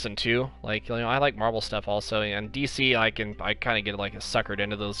Marvel person too. Like, you know, I like Marvel stuff also, and DC I kind of get like suckered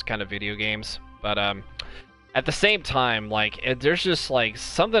into those kind of video games. But at the same time, like, there's just like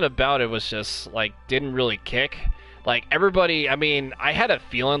something about it was just like didn't really kick. Like, everybody, I mean, I had a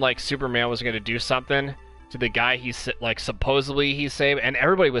feeling like Superman was going to do something to the guy supposedly he saved, and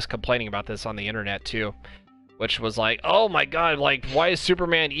everybody was complaining about this on the internet too, which was like, oh my god, like, why is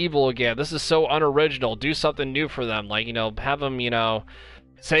Superman evil again? This is so unoriginal. Do something new for them. Like, you know, have them, you know,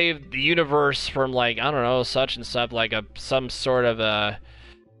 save the universe from, like, I don't know, such and stuff, like some sort of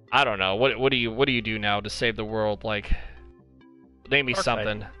I don't know. What do you do now to save the world? Like, name me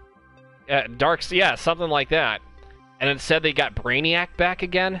something. Yeah, something like that. And instead they got Brainiac back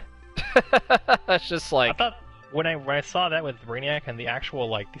again. That's just like, I thought when I saw that with Brainiac and the actual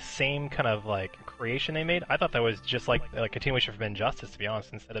like the same kind of like creation they made, I thought that was just like a continuation from Injustice, to be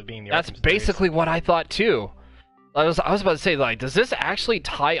honest, instead of being the. That's Arkham basically series. what I thought too. I was about to say, like, does this actually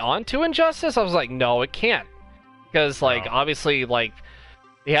tie on to Injustice? I was like, no, it can't, because like obviously like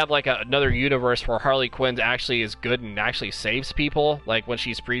they have like another universe where Harley Quinn actually is good and actually saves people, like when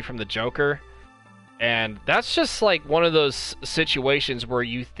she's freed from the Joker. And that's just like one of those situations where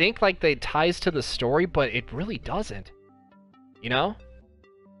you think like they ties to the story, but it really doesn't. You know?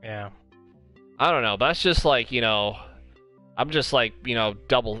 Yeah. I don't know. That's just like, you know, I'm just like, you know,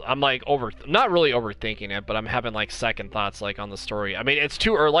 I'm like not really overthinking it, but I'm having like second thoughts like on the story. I mean, it's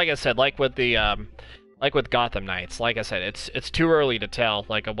too early, like I said, like with the like with Gotham Knights. Like I said, it's too early to tell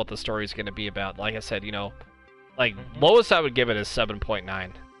like what the story's going to be about. Like I said, you know, like lowest I would give it is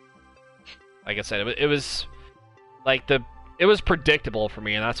 7.9. Like I said, it was like it was predictable for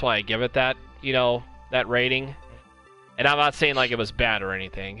me, and that's why I give it that, you know, that rating. And I'm not saying like it was bad or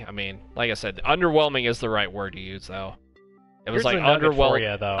anything. I mean, like I said, underwhelming is the right word to use, though. It was like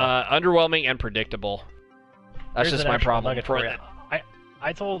underwhelming and predictable. That's just my problem.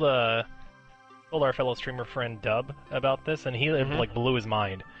 I told our fellow streamer friend Dub about this, and he like blew his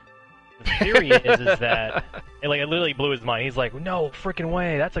mind. The theory is that it literally blew his mind. He's like, no freaking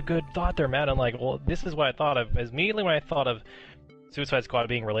way, that's a good thought there, man. I'm like, well, this is what I thought of immediately when I thought of Suicide Squad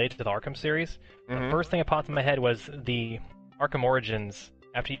being related to the Arkham series. The first thing that popped in my head was the Arkham Origins.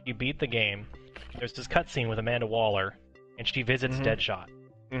 After you beat the game, there's this cutscene with Amanda Waller, and she visits Deadshot,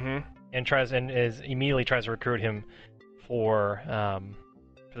 and immediately tries to recruit him for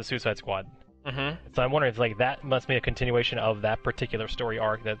the Suicide Squad. So I'm wondering if like that must be a continuation of that particular story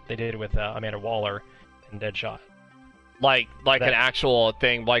arc that they did with Amanda Waller and Deadshot. Like an actual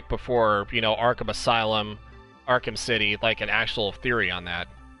thing, like before, you know, Arkham Asylum, Arkham City, like an actual theory on that.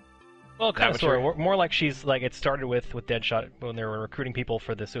 Well, kind of sort of. More like she's like it started with Deadshot when they were recruiting people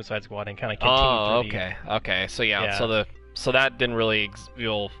for the Suicide Squad and kind of continued. Oh, okay. So yeah, so that didn't really, you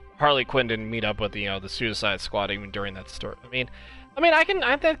know, Harley Quinn didn't meet up with, you know, the Suicide Squad even during that story. I mean,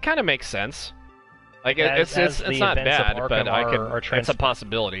 that kind of makes sense. Like, it's not bad, but it's a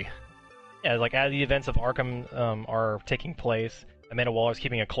possibility. Yeah, like as the events of Arkham are taking place, Amanda Waller's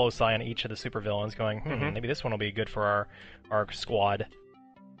keeping a close eye on each of the supervillains, going, maybe this one will be good for our squad.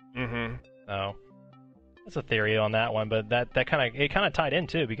 So that's a theory on that one, but that kind of tied in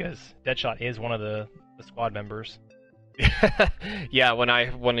too, because Deadshot is one of the squad members. Yeah,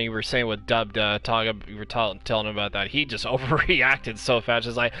 when you were saying with dubbed you were telling him about that, he just overreacted so fast.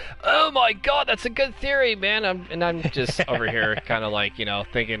 Just like, oh my god, that's a good theory, man. I'm just over here, kind of like,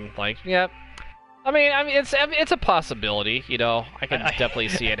 thinking like, yeah. I mean, it's a possibility, I can definitely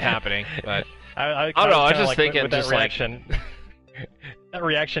see it happening, but I don't know. I was just like, thinking, with that just reaction, that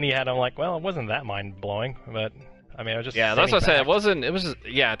reaction he had, I'm like, well, it wasn't that mind blowing, but I mean, I was just that's what I said. It wasn't. It was just,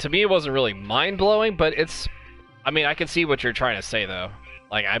 to me, it wasn't really mind blowing, but it's. I mean, I can see what you're trying to say, though.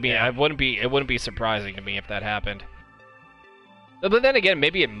 Like, I mean, it wouldn't be surprising to me if that happened. But then again,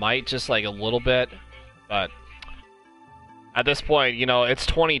 maybe it might, just like a little bit. But at this point, it's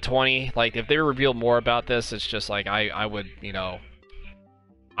 2020. Like, if they reveal more about this, it's just like I would,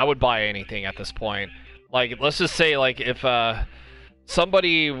 I would buy anything at this point. Like, let's just say, like, if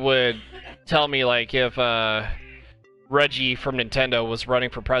somebody would tell me, like, if Reggie from Nintendo was running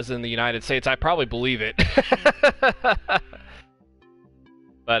for president of the United States, I probably believe it.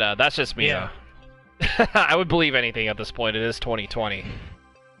 But that's just me. Yeah. I would believe anything at this point. It is 2020.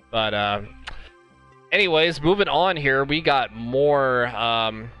 But anyways, moving on here, we got more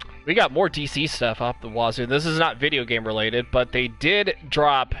DC stuff up the wazoo. This is not video game related, but they did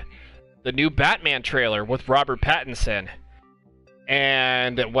drop the new Batman trailer with Robert Pattinson.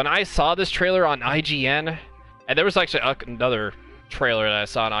 And when I saw this trailer on IGN, and there was actually another trailer that I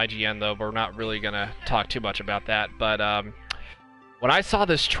saw on IGN, though, but we're not really going to talk too much about that. But when I saw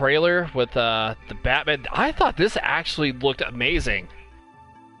this trailer with the Batman, I thought this actually looked amazing.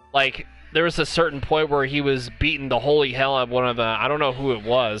 Like, there was a certain point where he was beating the holy hell out of one of the... I don't know who it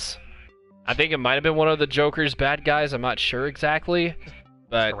was. I think it might have been one of the Joker's bad guys. I'm not sure exactly.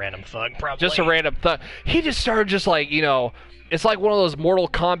 But just a random thug, probably. Just a random thug. He just started just like, it's like one of those Mortal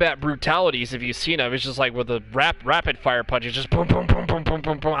Kombat brutalities, if you've seen it. It's just like with the rapid fire punches, just boom, boom, boom, boom, boom,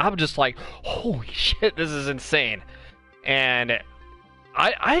 boom, boom. I'm just like, holy shit, this is insane. And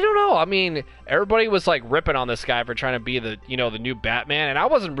I don't know. I mean, everybody was like ripping on this guy for trying to be the the new Batman, and I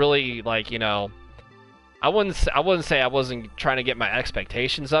wasn't really like I wouldn't say I wasn't trying to get my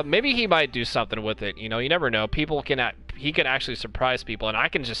expectations up. Maybe he might do something with it. You never know. He can actually surprise people, and I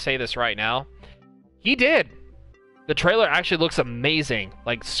can just say this right now. He did. The trailer actually looks amazing,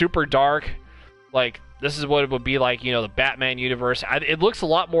 like super dark. Like, this is what it would be like, the Batman universe. It looks a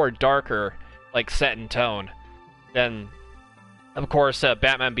lot more darker, like set in tone, than, of course,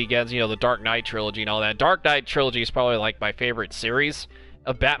 Batman Begins. The Dark Knight trilogy and all that. Dark Knight trilogy is probably like my favorite series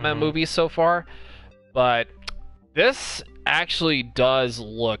of Batman movies so far. But this actually does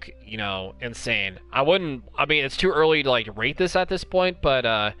look, insane. I mean, it's too early to like rate this at this point,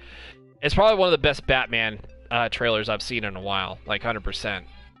 but it's probably one of the best Batman trailers I've seen in a while, like 100%,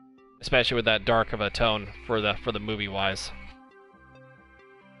 especially with that dark of a tone for the movie wise.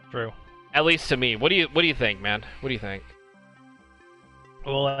 True. At least to me. What do you think, man? What do you think?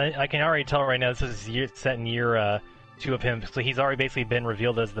 Well, I can already tell right now this is set in year 2 of him, so he's already basically been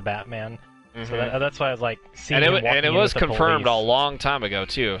revealed as the Batman. Mm-hmm. So that's why I was like, seeing him walking in with the police. And it was confirmed a long time ago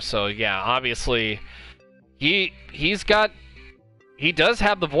too. So yeah, obviously, he does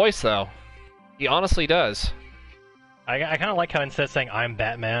have the voice though. He honestly does. I kind of like how instead of saying "I'm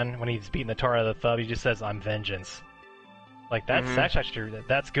Batman" when he's beating the tar out of the thug, he just says "I'm Vengeance." Like that's actually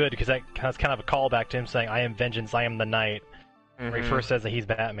that's good because that's kind of a callback to him saying "I am Vengeance, I am the Night," where he first says that he's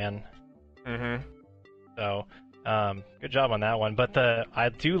Batman. So, good job on that one. But I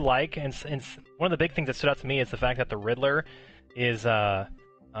do like, and one of the big things that stood out to me is the fact that the Riddler is not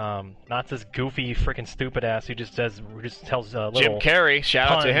this goofy freaking stupid ass who just tells little Jim Carrey. Shout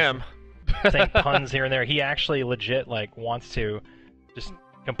out to him. Saying puns here and there. He actually legit wants to just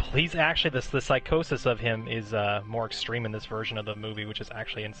complete. He's actually the psychosis of him is more extreme in this version of the movie, which is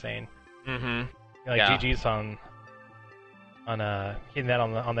actually insane. GG's on hitting that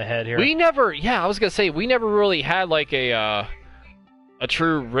on the head here. I was gonna say we never really had like a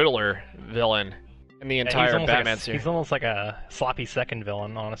true Riddler villain in the entire Batman series. He's almost like a sloppy second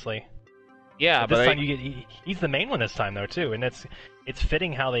villain, honestly. Yeah, but this time he's the main one this time though too, and it's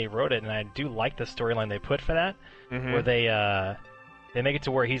fitting how they wrote it, and I do like the storyline they put for that, where they make it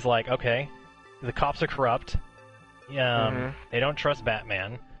to where he's like, okay, the cops are corrupt, they don't trust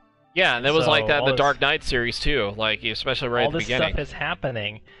Batman. Yeah, and it was like that in the Dark Knight series too, like especially right at the beginning. All this stuff is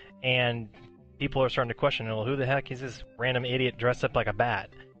happening, and people are starting to question, well, who the heck is this random idiot dressed up like a bat?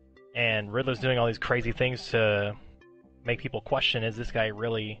 And Riddler's doing all these crazy things to make people question, is this guy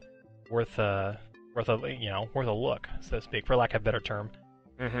really worth a look, so to speak, for lack of a better term.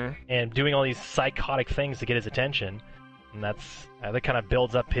 And doing all these psychotic things to get his attention, and that kind of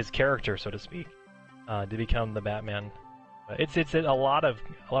builds up his character, so to speak, to become the Batman. It's a lot of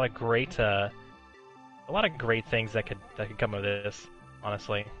great a lot of great things that could come of this,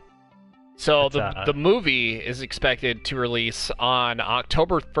 honestly. So the movie is expected to release on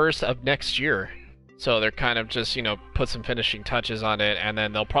October 1st of next year. So they're kind of just, put some finishing touches on it, and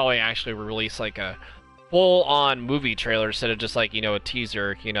then they'll probably actually release like a full-on movie trailer instead of just like, a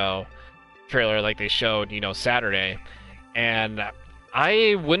teaser, trailer like they showed, Saturday. And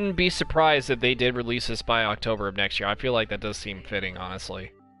I wouldn't be surprised if they did release this by October of next year. I feel like that does seem fitting,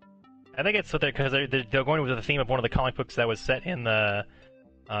 honestly. I think it's because they're going with the theme of one of the comic books that was set in the...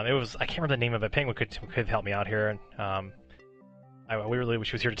 it was, I can't remember the name of it. Penguin could help me out here. We really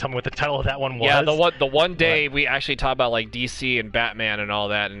wish he was here to tell me what the title of that one was. Yeah, the one day we actually talked about like DC and Batman and all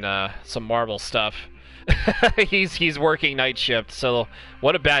that, and some Marvel stuff. he's working night shift, so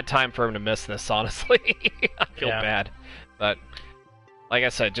what a bad time for him to miss this. Honestly, I feel bad, but like I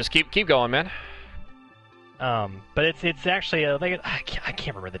said, just keep going, man. But it's actually I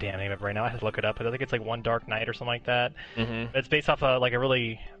can't remember the damn name of it right now. I have to look it up. But I think it's like One Dark Night or something like that. Mm-hmm. It's based off like a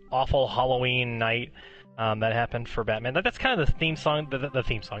really awful Halloween night that happened for Batman. That's kind of the theme song.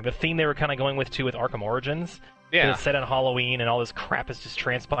 The theme they were kind of going with too with Arkham Origins. Yeah, it's set on Halloween and all this crap is just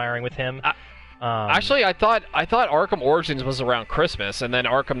transpiring with him. Actually, I thought Arkham Origins was around Christmas, and then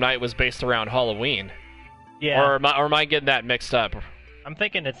Arkham Knight was based around Halloween. Yeah. Or am I getting that mixed up? I'm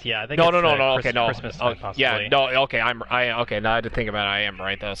thinking it's no. Okay, no. Christmas night, possibly. Yeah, no. Okay, okay. Now I had to think about it. I am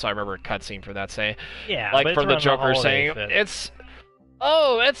right though. So I remember a cutscene for that saying, yeah, like from the Joker saying, it's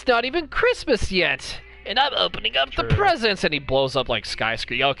not even Christmas yet, and I'm opening up the presents, and he blows up like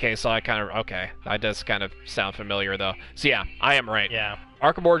skyscraper. Okay, so that does kind of sound familiar though. So yeah, I am right. Yeah.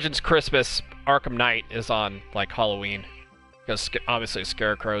 Arkham Origins Christmas, Arkham Knight is on like Halloween, because obviously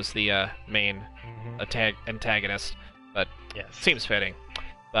Scarecrow's the main antagonist. But seems fitting.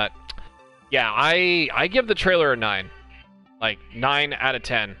 But yeah, I give the trailer a 9. Like 9 out of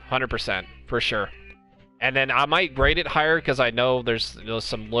 10, 100% for sure. And then I might rate it higher because I know there's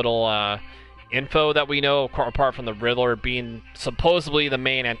some little info that we know apart from the Riddler being supposedly the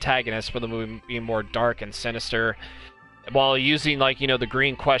main antagonist for the movie being more dark and sinister, while using like the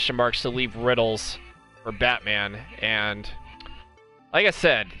green question marks to leave riddles for Batman. And like I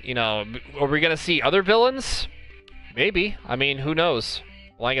said, are we gonna see other villains? Maybe. I mean, who knows?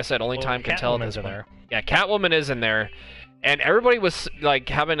 Like I said, only time can tell. Catwoman's in there. Yeah, Catwoman is in there, and everybody was like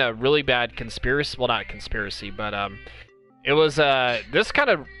having a really bad conspiracy. Well, not conspiracy, but it was this kind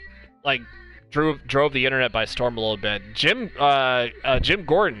of like drove the internet by storm a little bit. Jim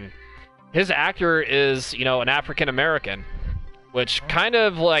Gordon, his actor is an African American, which kind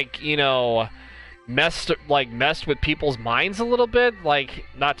of like messed with people's minds a little bit, like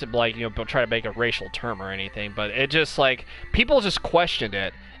not to like try to make a racial term or anything, but it just like people just questioned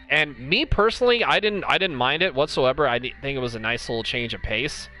it. And me personally, I didn't mind it whatsoever. I think it was a nice little change of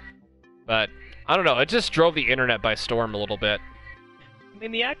pace, but I don't know, it just drove the internet by storm a little bit. I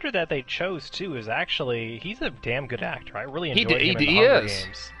mean, the actor that they chose too he's a damn good actor. I really enjoyed him in the Hunger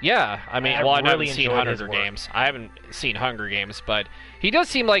Games. Yeah, I mean, I haven't seen Hunger Games. I haven't seen Hunger Games, but he does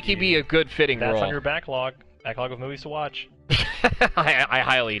seem like he'd be a good fitting role. That's on your backlog of movies to watch. I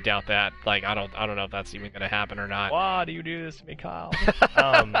highly doubt that. Like, I don't know if that's even going to happen or not. Why do you do this to me, Kyle?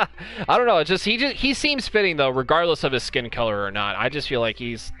 I don't know. It's just he seems fitting though, regardless of his skin color or not. I just feel like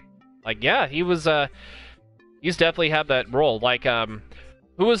he's definitely had that role. Like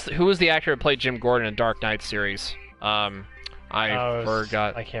who was the actor who played Jim Gordon in Dark Knight series? I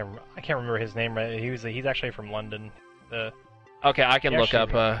forgot. I can't remember his name. Right? He's actually from London. Okay, I can look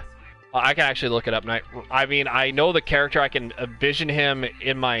up. I can actually look it up. I mean, I know the character. I can envision him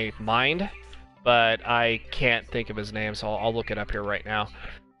in my mind, but I can't think of his name. So I'll look it up here right now.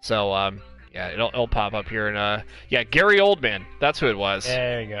 So yeah, it'll pop up here. And Gary Oldman. That's who it was.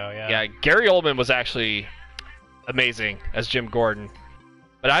 There you go. Yeah. Yeah, Gary Oldman was actually amazing as Jim Gordon.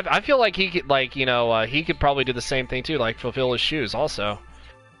 But I feel like he could, like, he could probably do the same thing too, like fulfill his shoes also.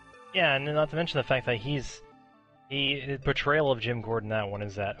 Yeah, and not to mention the fact that his portrayal of Jim Gordon, that one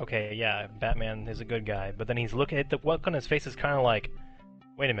is that, okay, yeah, Batman is a good guy, but then he's looking at the look on his face is kind of like,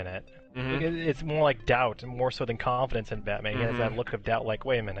 wait a minute. Mm-hmm. It's more like doubt, more so than confidence in Batman. He has that look of doubt, like,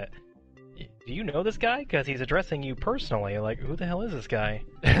 wait a minute. Do you know this guy? Because he's addressing you personally. Like, who the hell is this guy?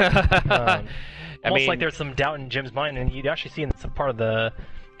 Almost like there's some doubt in Jim's mind, and you'd actually see in some part of the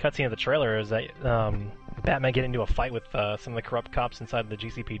cutscene of the trailer is that Batman get into a fight with some of the corrupt cops inside the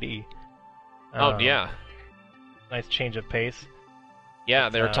GCPD. Yeah. Nice change of pace. Yeah,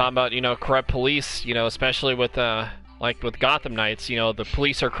 they were talking about, corrupt police, especially with, like with Gotham Knights, the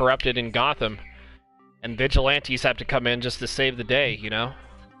police are corrupted in Gotham, and vigilantes have to come in just to save the day,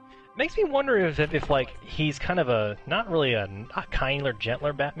 Makes me wonder if like he's kind of not kinder,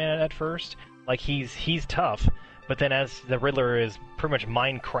 gentler Batman at first. like he's tough, but then as the Riddler is pretty much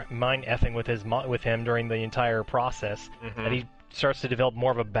mind effing with him during the entire process, and he starts to develop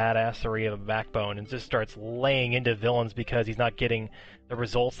more of a badassery of a backbone and just starts laying into villains because he's not getting the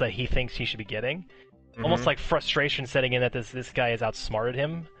results that he thinks he should be getting. Almost like frustration setting in that this guy has outsmarted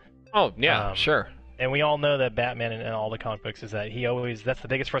him. Oh, yeah, sure. And we all know that Batman and all the comic books is that that's the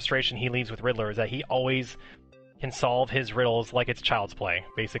biggest frustration he leaves with Riddler, is that he always can solve his riddles like it's child's play,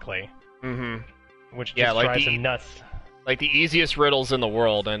 basically. Which just drives him nuts. Like the easiest riddles in the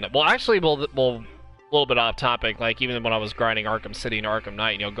world. And, well, actually, we'll a little bit off topic, like even when I was grinding Arkham City and Arkham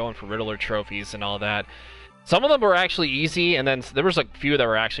Knight, going for Riddler trophies and all that. Some of them were actually easy, and then there was a few that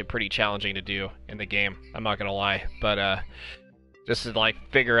were actually pretty challenging to do in the game. I'm not gonna lie, but just to like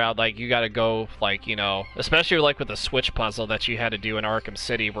figure out, like, you gotta go, like, especially like with the switch puzzle that you had to do in Arkham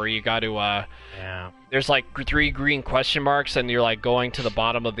City, where you got to there's like 3 green question marks, and you're like going to the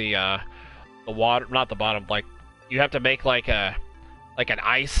bottom of the water, not the bottom, like you have to make like an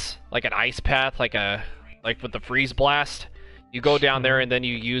ice path, like with the freeze blast. You go down there, and then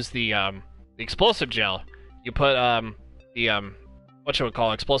you use the explosive gel. You put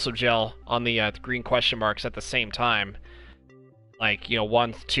explosive gel on the green question marks at the same time, like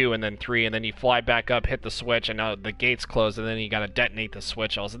 1, 2, and then 3, and then you fly back up, hit the switch, and the gates close, and then you gotta detonate the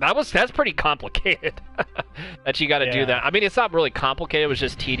switch. Also, that's pretty complicated. That you gotta do that. I mean, it's not really complicated. It was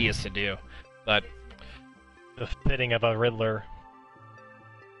just tedious to do, but the fitting of a Riddler.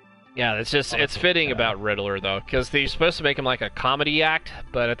 Yeah, it's fitting about Riddler though, because they're supposed to make him like a comedy act,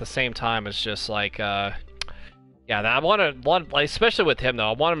 but at the same time, it's just like I want especially with him though,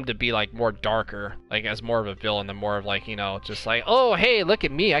 I want him to be like more darker, like as more of a villain than more of like, just like, oh hey, look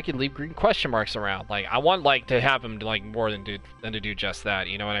at me, I can leave green question marks around. Like, I want like to have him like more than to do just that.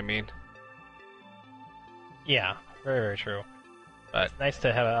 You know what I mean? Yeah, very, very true. But it's nice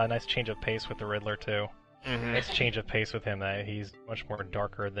to have a nice change of pace with the Riddler too. Nice change of pace with him. That he's much more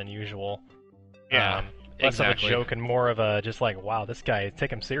darker than usual. Yeah, less of a joke and more of a just like, wow, this guy,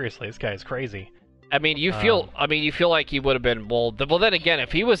 take him seriously. This guy is crazy. I mean, you feel like he would have been well. Then again,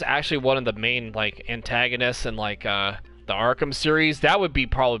 if he was actually one of the main like antagonists in like the Arkham series, that would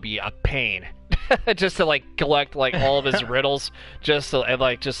probably be a pain, just to like collect like all of his riddles,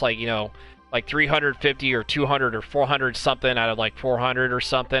 like 350 or 200 or 400 something out of like 400 or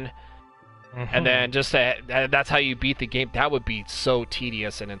something, and then just that's how you beat the game. That would be so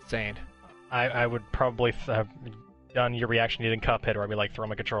tedious and insane. I would probably have done your reaction in Cuphead, where I'd be like, throw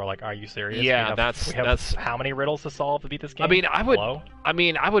my controller, like, are you serious? Yeah, we have how many riddles to solve to beat this game? I mean,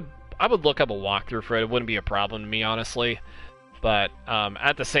 I would look up a walkthrough for it. It wouldn't be a problem to me, honestly. But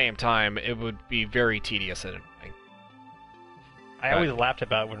at the same time, it would be very tedious and annoying. I always laughed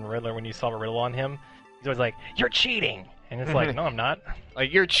about when you solve a riddle on him, he's always like, you're cheating! And it's like, no, I'm not.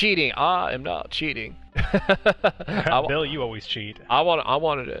 Like, you're cheating. I'm not cheating. Bill, you always cheat. I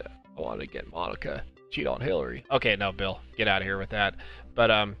wanted to get Monica. Cheat on Hillary. Okay, no, Bill, get out of here with that.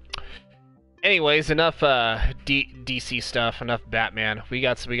 But anyways, enough DC stuff, enough Batman. We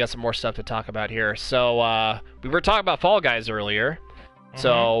got some more stuff to talk about here. So we were talking about Fall Guys earlier.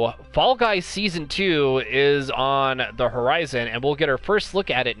 So Fall Guys Season 2 is on the horizon, and we'll get our first look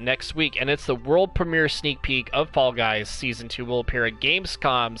at it next week. And it's the world premiere sneak peek of Fall Guys Season 2. Will appear at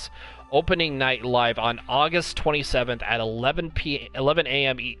Gamescom's opening night live on August 27th at 11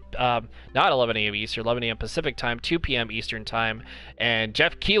 a.m. Not 11 a.m. Eastern, 11 a.m. Pacific time, 2 p.m. Eastern time. And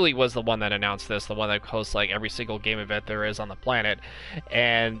Jeff Keighley was the one that announced this, the one that hosts like every single game event there is on the planet.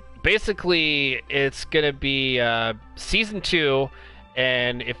 And basically, it's gonna be Season 2.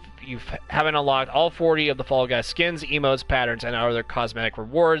 And if you haven't unlocked all 40 of the Fall Guys skins, emotes, patterns, and other cosmetic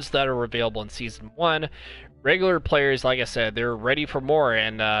rewards that are available in Season 1, regular players, like I said, they're ready for more.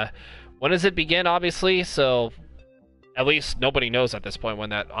 And when does it begin, obviously? So at least nobody knows at this point when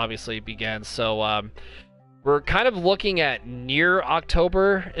that obviously begins. So we're kind of looking at near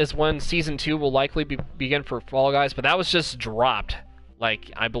October is when Season 2 will likely begin for Fall Guys. But that was just dropped. Like,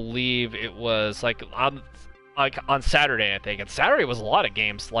 I believe it was like on Saturday, I think. And Saturday was a lot of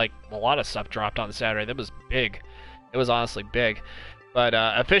games. Like, a lot of stuff dropped on Saturday. That was big. It was honestly big. But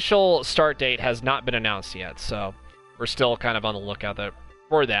official start date has not been announced yet. So we're still kind of on the lookout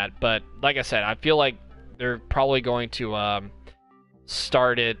for that. But like I said, I feel like they're probably going to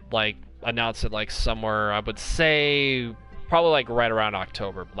start it, like, announce it, like, somewhere, I would say, probably, like, right around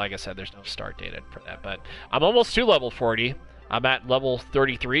October. But like I said, there's no start date for that. But I'm almost to level 40. I'm at level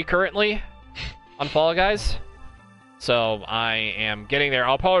 33 currently on Fall Guys. So I am getting there.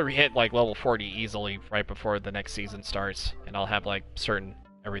 I'll probably hit, like, level 40 easily right before the next season starts. And I'll have, like, certain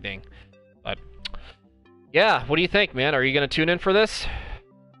everything. But, yeah, what do you think, man? Are you going to tune in for this?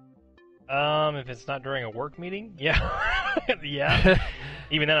 If it's not during a work meeting, yeah, yeah.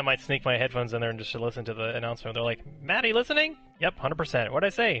 Even then, I might sneak my headphones in there and just listen to the announcement. They're like, "Maddie, listening?" Yep, 100%. What'd I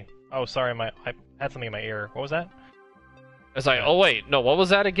say? Oh, sorry, I had something in my ear. What was that? It's like, oh wait, no, what was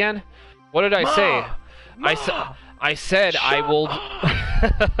that again? What did I say? I said I will.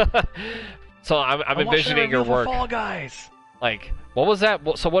 So I'm envisioning your work. Fall Guys. Like, what was that?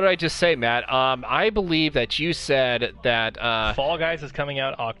 So what did I just say, Matt? I believe that you said that Fall Guys is coming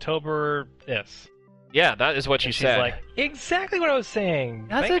out October this. Yeah, that is what you said. Like, exactly what I was saying.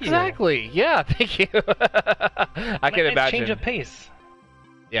 That's thank exactly. You. Yeah, thank you. I can imagine. Change of pace.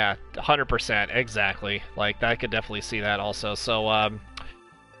 Yeah, 100%. Exactly. Like, I could definitely see that also. So,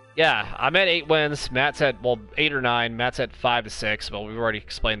 yeah, I'm at 8 wins. Matt's at, 8 or 9. Matt's at 5 to 6. But we've already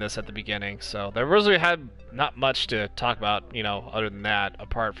explained this at the beginning. So, there really had not much to talk about, other than that,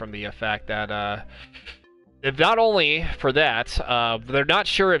 apart from the fact that, not only for that, they're not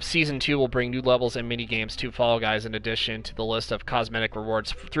sure if Season 2 will bring new levels and minigames to Fall Guys in addition to the list of cosmetic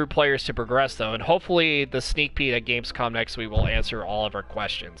rewards through players to progress, though. And hopefully the sneak peek at Gamescom next week will answer all of our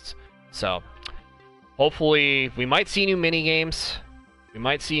questions. So, hopefully we might see new minigames. We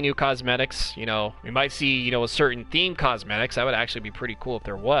might see new cosmetics. We might see, a certain theme cosmetics. That would actually be pretty cool if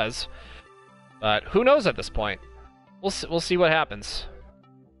there was. But who knows at this point? We'll see what happens.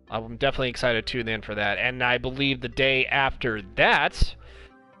 I'm definitely excited to tune in for that. And I believe the day after that,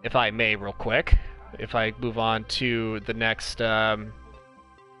 if I may real quick, if I move on to the next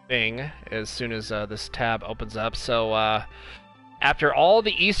thing as soon as this tab opens up. So after all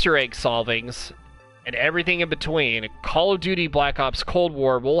the Easter egg solvings and everything in between, Call of Duty Black Ops Cold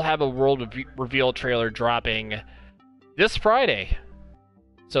War will have a world reveal trailer dropping this Friday.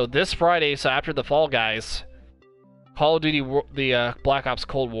 So this Friday, so after the Fall Guys, Call of Duty, the Black Ops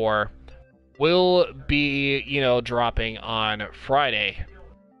Cold War, will be, dropping on Friday.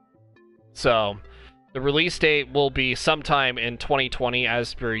 So, the release date will be sometime in 2020,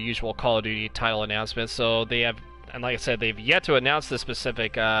 as per usual Call of Duty title announcements. So, they have, and like I said, they've yet to announce the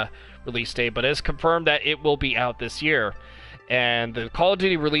specific release date, but it's confirmed that it will be out this year. And the Call of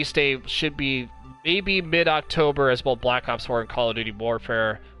Duty release date should be maybe mid-October, as both Black Ops 4 and Call of Duty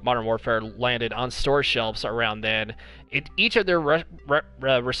Modern Warfare landed on store shelves around then, in each of their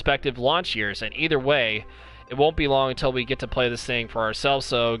respective launch years. And either way, it won't be long until we get to play this thing for ourselves,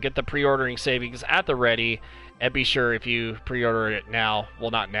 so get the pre-ordering savings at the ready, and be sure if you pre-order it now,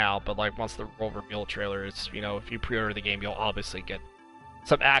 well, not now, but like once the world reveal trailer is, if you pre-order the game, you'll obviously get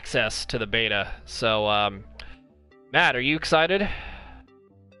some access to the beta. So, Matt, are you excited?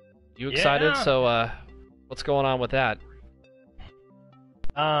 You excited? Yeah. So, what's going on with that?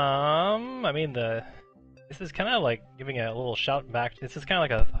 I mean, this is kind of like giving a little shout back. This is kind of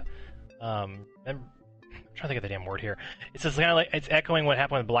like a, I'm trying to think of the damn word here. It's just kind of like, it's echoing what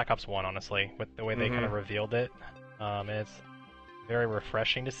happened with Black Ops 1, honestly, with the way they kind of revealed it. And it's very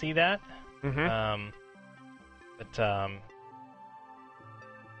refreshing to see that. Yeah.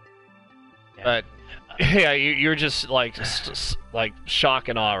 But yeah, you're just like like shock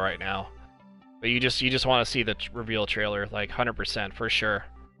and awe right now. But you just want to see the reveal trailer, like 100% for sure.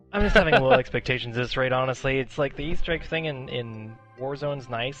 I'm just having low expectations at this rate, honestly. It's like the Easter egg thing in Warzone's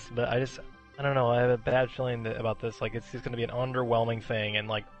nice, but I don't know. I have a bad feeling about this. Like, it's just going to be an underwhelming thing. And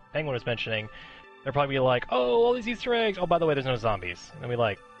like Penguin was mentioning, they'll probably be like, "Oh, all these Easter eggs. Oh, by the way, there's no zombies." And we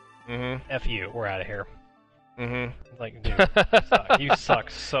like, "F you, we're out of here." It's like, dude, you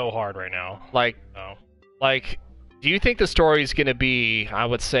suck so hard right now. Like, do you think the story is going to be, I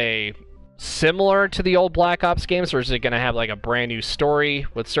would say, similar to the old Black Ops games, or is it going to have like a brand new story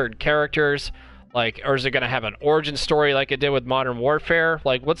with certain characters, like, or is it going to have an origin story like it did with Modern Warfare?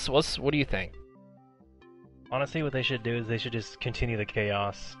 Like, what do you think? Honestly, what they should do is they should just continue the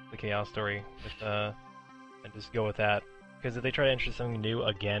chaos story, and just go with that. Because if they try to introduce something new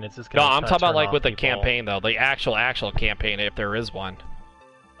again, it's just gonna. No, I'm talking about like with the people. campaign though, the actual campaign, if there is one.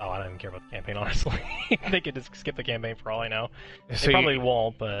 Oh, I don't even care about the campaign, honestly. They could just skip the campaign for all I know. So they probably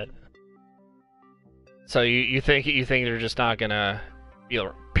won't, but. So you think they're just not gonna be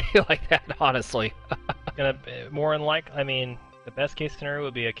like that, honestly? Gonna more than like, I mean, the best case scenario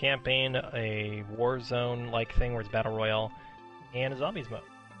would be a campaign, a Warzone like thing where it's battle royale, and a zombies mode.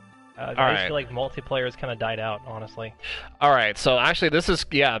 I just feel like multiplayer has kind of died out, honestly. All right, so actually this is,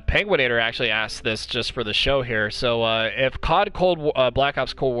 Penguinator actually asked this just for the show here. So if Black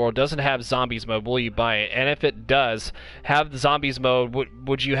Ops Cold War doesn't have zombies mode, will you buy it? And if it does have the zombies mode,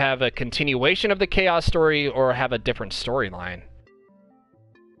 would you have a continuation of the chaos story or have a different storyline?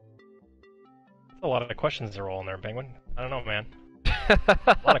 A lot of questions to roll in there, Penguin. I don't know, man.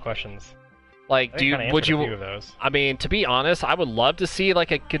 A lot of questions. Like, would a few you? of those. I mean, to be honest, I would love to see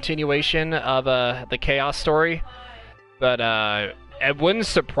like a continuation of the Chaos story, but it wouldn't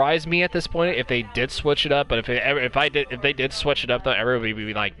surprise me at this point if they did switch it up. But if they did switch it up, though, everybody would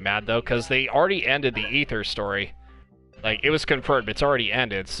be like mad though, because they already ended the Ether story. Like, it was confirmed, it's already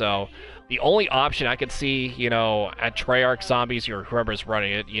ended. So the only option I could see, you know, at Treyarch Zombies or whoever's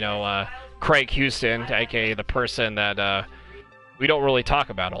running it, you know, Craig Houston, aka the person that we don't really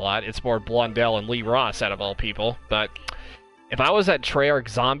talk about a lot. It's more Blundell and Lee Ross out of all people. But if I was at Treyarch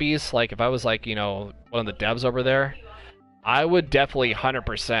Zombies, like if I was like, you know, one of the devs over there, I would definitely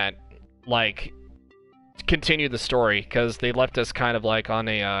 100% like continue the story, because they left us kind of like on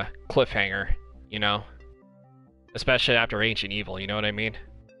a cliffhanger, you know, especially after Ancient Evil. You know what I mean?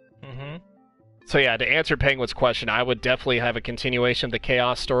 Mm-hmm. So yeah, to answer Penguin's question, I would definitely have a continuation of the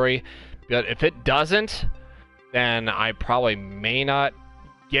Chaos story. But if it doesn't, then I probably may not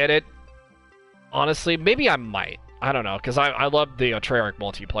get it. Honestly, maybe I might. I don't know, because I love the Treyarch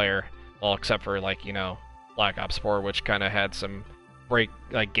multiplayer. Well, except for, like, you know, Black Ops 4, which kind of had some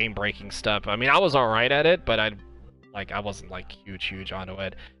game-breaking stuff. I mean, I was alright at it, but I wasn't, like, huge onto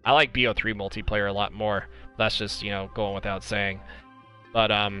it. I like BO3 multiplayer a lot more. That's just, you know, going without saying. But,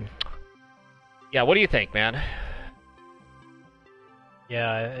 yeah, what do you think, man?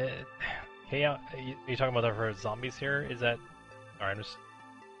 Yeah, Chaos, you talking about that for zombies here? Is that... Sorry,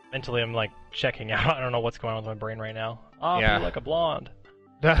 mentally I'm, like, checking out. I don't know what's going on with my brain right now. Oh, I feel like a blonde.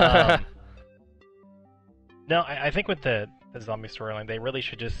 No, I think with the zombie storyline, they really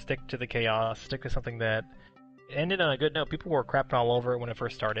should just stick to the Chaos, stick to something that ended on a good note. People were crapping all over it when it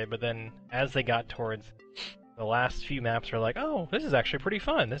first started, but then as they got towards the last few maps, are like, oh, this is actually pretty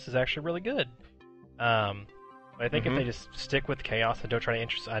fun. This is actually really good. But I think if they just stick with Chaos and don't try to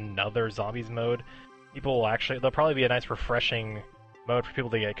introduce another zombies mode, people will there'll probably be a nice refreshing mode for people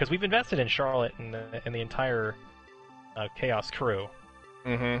to get, because we've invested in Charlotte and the entire Chaos crew.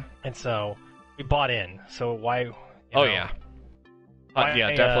 And so we bought in. So why? Yeah,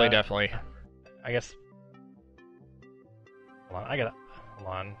 definitely. I guess. Hold on, hold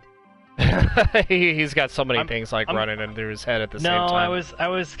on. He's got so many things running into his head at the same time. No, I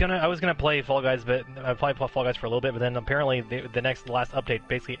was gonna play Fall Guys, but I played Fall Guys for a little bit, but then apparently the last update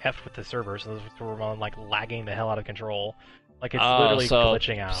basically effed with the servers, so we're like lagging the hell out of control. Like, it's literally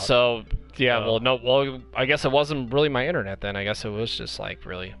glitching out. So yeah, well, I guess it wasn't really my internet then. I guess it was just like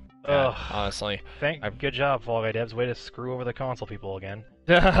really bad, honestly. Good job, Fall Guy devs. Way to screw over the console people again.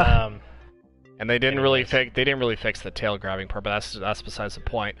 And they didn't really fix the tail grabbing part, but that's besides the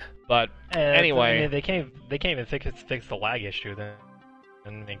point. But anyway, they can't even fix the lag issue then. I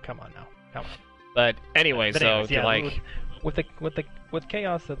mean, come on now, come on. But anyway, with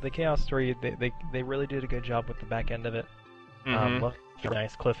Chaos, the Chaos story, they really did a good job with the back end of it. Left a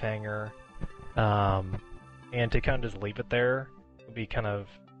nice cliffhanger, and to kind of just leave it there would kind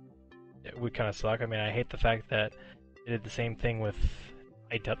of suck. I mean, I hate the fact that they did the same thing with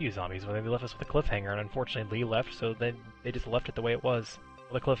IW Zombies, where they left us with a cliffhanger, and unfortunately Lee left, so they just left it the way it was,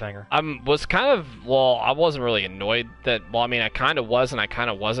 with a cliffhanger. I wasn't really annoyed that, I kind of was, and I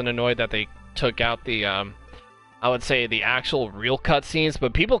kind of wasn't annoyed that they took out the, I would say the actual real cutscenes,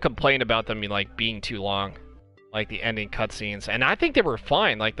 but people complained about them, like, being too long, like the ending cutscenes, and I think they were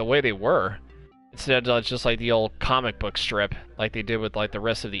fine, like, the way they were, instead of just, like, the old comic book strip, like they did with, like, the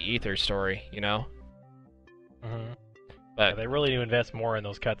rest of the Ether story, you know? But they really need to invest more in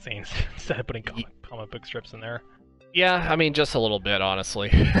those cutscenes instead of putting comic book strips in there. Yeah, I mean, just a little bit,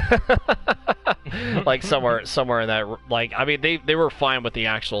 honestly. Like somewhere in that, like, I mean, they were fine with the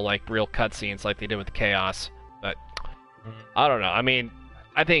actual, like, real cutscenes, like they did with Chaos. But I don't know. I mean,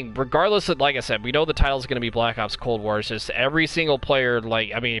 I think regardless of, like I said, we know the title's going to be Black Ops Cold War. It's just every single player,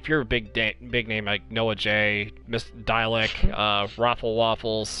 like, I mean, if you're a big name like Noah J, Mr. Dialek, Raffle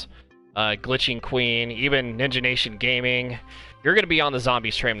Waffles, Glitching Queen, even Ninja Nation Gaming, you're going to be on the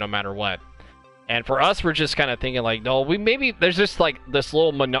Zombies train no matter what. And for us, we're just kind of thinking, like, no, there's just, like, this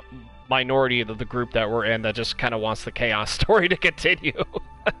little minority of the group that we're in that just kind of wants the Chaos story to continue.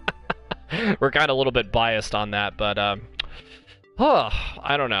 We're kind of a little bit biased on that, but, I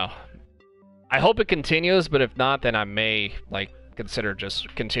don't know. I hope it continues, but if not, then I may, like, consider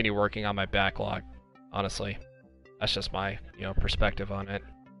just continue working on my backlog, honestly. That's just my, perspective on it.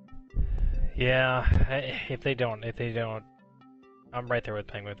 Yeah, if they don't, I'm right there with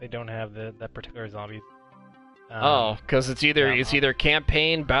Penguin. If they don't have that particular zombies. Because it's either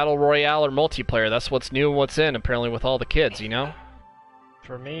campaign, battle royale, or multiplayer. That's what's new and what's in, apparently, with all the kids, you know?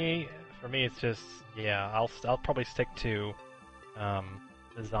 For me, it's just, I'll probably stick to the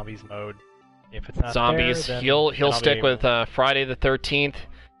zombies mode. If it's not zombies, there, then he'll stick with Friday the 13th,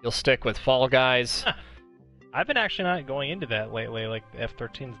 You'll stick with Fall Guys. I've been actually not going into that lately. Like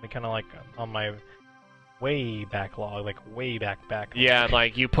F13's been kind of like on my way backlog, like way back. Yeah,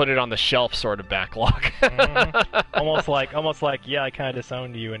 like you put it on the shelf sort of backlog. Almost like yeah, I kind of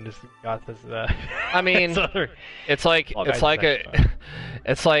disowned you and just got this. I mean, it's like I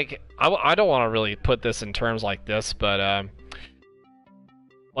don't want to really put this in terms like this, but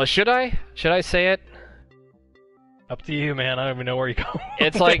well, should I say it? Up to you, man. I don't even know where you go.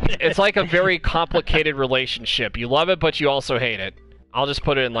 It's like a very complicated relationship. You love it, but you also hate it. I'll just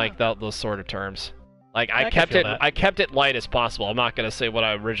put it in like those sort of terms. Like I kept it light as possible. I'm not gonna say what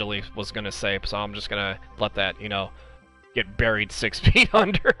I originally was gonna say, so I'm just gonna let that get buried 6 feet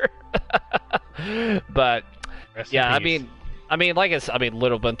under. But yeah, I mean,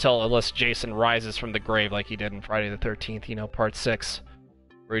 little bit unless Jason rises from the grave like he did in Friday the 13th, part 6,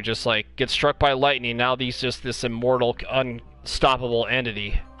 where he just like gets struck by lightning. Now he's just this immortal, unstoppable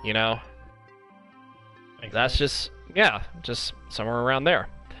entity. That's just somewhere around there.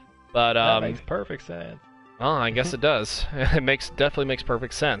 But that makes perfect sense. Well, I guess it does. It definitely makes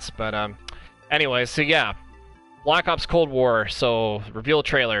perfect sense. But anyway, so yeah, Black Ops Cold War. So reveal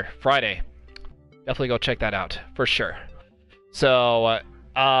trailer Friday. Definitely go check that out for sure. So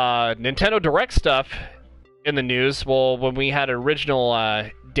Nintendo Direct stuff in the news. Well, when we had an original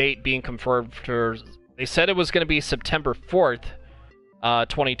date being confirmed they said it was going to be September 4th,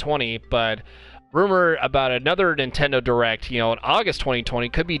 2020, but rumor about another Nintendo Direct, in August 2020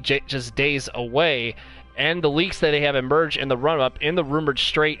 could be just days away, and the leaks that they have emerged in the run-up in the rumored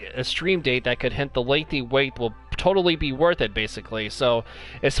stream date that could hint the lengthy wait will totally be worth it, basically. So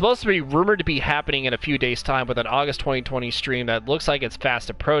it's supposed to be rumored to be happening in a few days' time with an August 2020 stream that looks like it's fast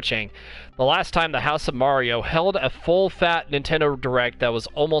approaching. The last time the House of Mario held a full-fat Nintendo Direct that was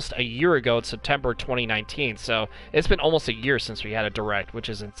almost a year ago in September 2019. So it's been almost a year since we had a Direct, which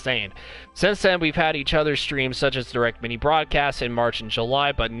is insane. Since then, we've had each other's streams such as Direct mini broadcasts in March and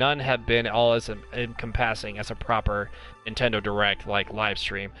July, but none have been all as encompassing as a proper Nintendo Direct like live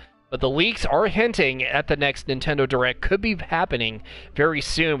stream. But the leaks are hinting at the next Nintendo Direct could be happening very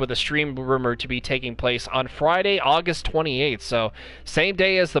soon, with a stream rumored to be taking place on Friday, August 28th. So same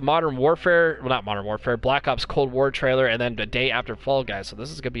day as the Black Ops Cold War trailer, and then the day after Fall Guys. So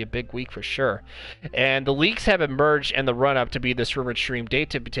this is going to be a big week for sure. And the leaks have emerged in the run-up to be this rumored stream date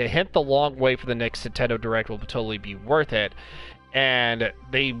to hint the long wait for the next Nintendo Direct will totally be worth it. And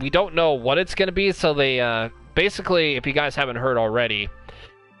we don't know what it's going to be, so they basically, if you guys haven't heard already,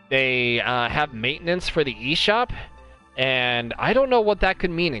 they have maintenance for the eShop, and I don't know what that could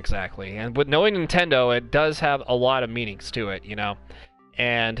mean exactly. And with knowing Nintendo, it does have a lot of meanings to it,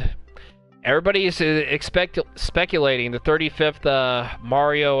 And everybody is speculating the 35th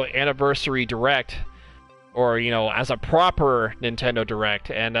Mario Anniversary Direct, or, as a proper Nintendo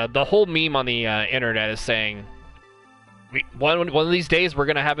Direct. And the whole meme on the internet is saying, one of these days we're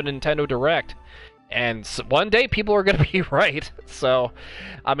going to have a Nintendo Direct. And one day people are going to be right. So,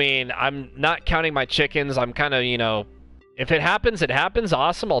 I mean, I'm not counting my chickens. I'm kind of, if it happens, it happens.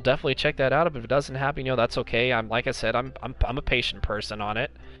 Awesome. I'll definitely check that out. If it doesn't happen, that's okay. Like I said, I'm a patient person on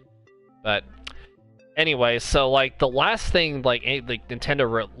it. But anyway, so like the last thing like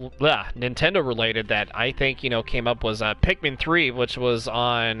Nintendo related that I think came up was Pikmin 3, which was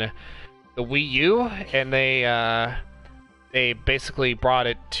on the Wii U, and they basically brought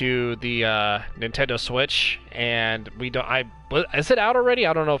it to the Nintendo Switch, and is it out already?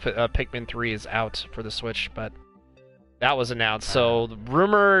 I don't know if Pikmin 3 is out for the Switch, but that was announced. So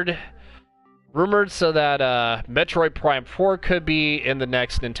rumored so that Metroid Prime 4 could be in the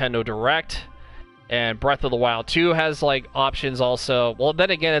next Nintendo Direct, and Breath of the Wild 2 has like options also. Well,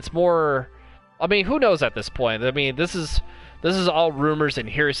 then again, it's more, I mean, who knows at this point? I mean, this is all rumors and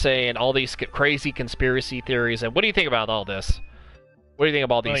hearsay and all these crazy conspiracy theories. And what do you think about all this? What do you think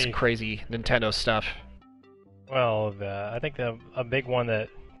about all these crazy Nintendo stuff? Well, I think a big one that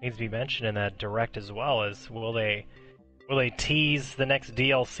needs to be mentioned in that Direct as well is will they tease the next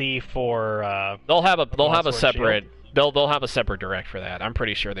DLC for? They'll have a separate Direct for that. I'm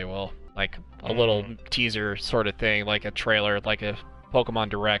pretty sure they will. Like a little teaser sort of thing, like a trailer, like a Pokemon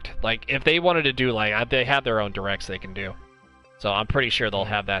Direct. Like if they wanted to do they have their own Directs they can do. So I'm pretty sure they'll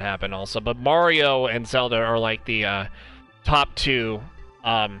have that happen also. But Mario and Zelda are like the top two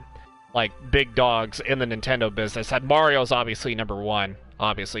like big dogs in the Nintendo business. Mario's obviously number one.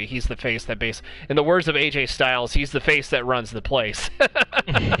 Obviously, he's the face that in the words of AJ Styles, he's the face that runs the place.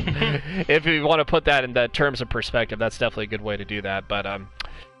 If you want to put that in the terms of perspective, that's definitely a good way to do that. But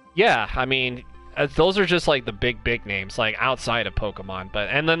yeah, I mean, those are just like the big names, like outside of Pokemon.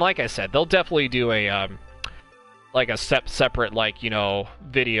 And then, like I said, they'll definitely do like a separate like, you know,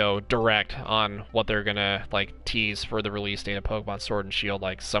 video direct on what they're gonna like tease for the release date of Pokemon Sword and Shield,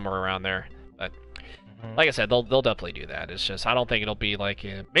 like somewhere around there. But like I said, they'll definitely do that. It's just I don't think it'll be like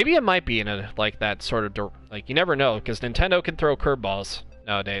maybe it might be in a like that sort of like you never know because Nintendo can throw curveballs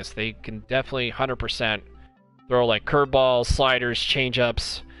nowadays. They can definitely 100% throw like curveballs, sliders,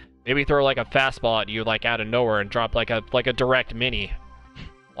 change-ups. Maybe throw like a fastball at you like out of nowhere and drop like a direct mini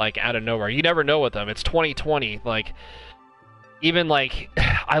like out of nowhere. You never know with them. It's 2020. Like even like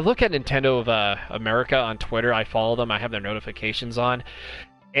I look at Nintendo of America on Twitter. I follow them. I have their notifications on.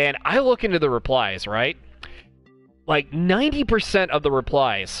 And I look into the replies, right? Like 90% of the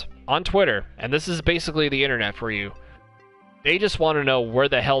replies on Twitter, and this is basically the internet for you, they just want to know where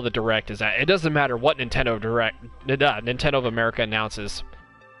the hell the Direct is at. It doesn't matter what Nintendo of America announces.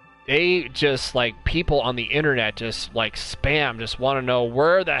 They just, like, people on the internet just, like, spam, just want to know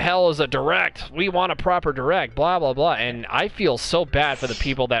where the hell is a Direct? We want a proper Direct, blah, blah, blah. And I feel so bad for the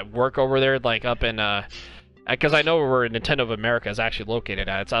people that work over there, like, up in, because I know where Nintendo of America is actually located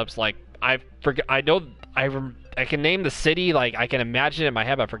at. It's up, like, I can name the city, like, I can imagine it in my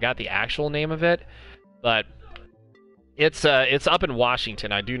head, but I forgot the actual name of it. But it's up in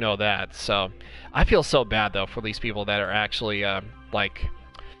Washington, I do know that. So I feel so bad, though, for these people that are actually, like,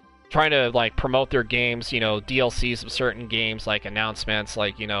 trying to, like, promote their games, you know, DLCs of certain games, like, announcements,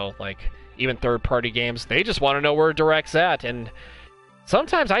 like, you know, like, even third-party games. They just want to know where Direct's at, and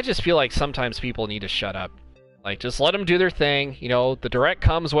sometimes I just feel like sometimes people need to shut up. Like, just let them do their thing. You know, the Direct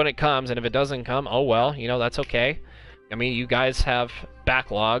comes when it comes, and if it doesn't come, oh well, you know, that's okay. I mean, you guys have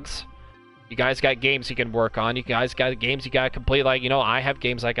backlogs. You guys got games you can work on. You guys got games you got to complete. Like, you know, I have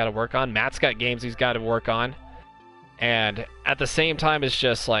games I got to work on. Matt's got games he's got to work on. And at the same time, it's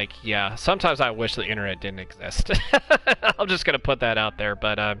just like, yeah, sometimes I wish the internet didn't exist. I'm just going to put that out there.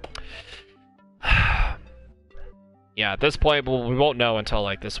 But, yeah, at this point, we won't know until,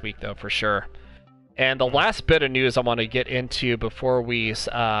 like, this week, though, for sure. And the last bit of news I want to get into before we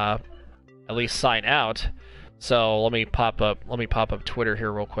at least sign out. So let me pop up Twitter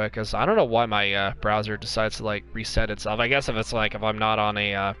here real quick, because I don't know why my browser decides to like reset itself. I guess if I'm not on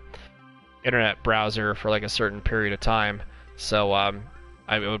a internet browser for like a certain period of time, so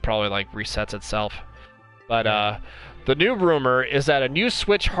it would probably like resets itself. But the new rumor is that a new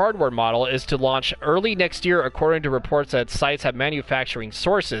Switch hardware model is to launch early next year, according to reports that sites have manufacturing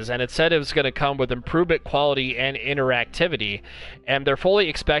sources, and it said it was going to come with improved quality and interactivity, and they're fully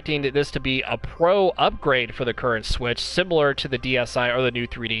expecting this to be a pro upgrade for the current Switch, similar to the DSi or the new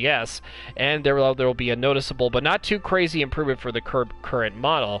 3DS, and there will be a noticeable but not too crazy improvement for the current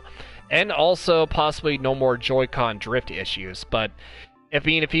model, and also possibly no more Joy-Con drift issues. But if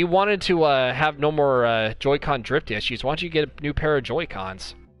you wanted to have no more Joy-Con drift issues, why don't you get a new pair of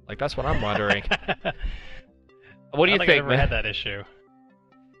Joy-Cons? Like, that's what I'm wondering. What do you think, I never had that issue.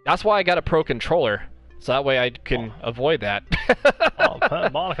 That's why I got a Pro Controller, so that way I can avoid that. Oh,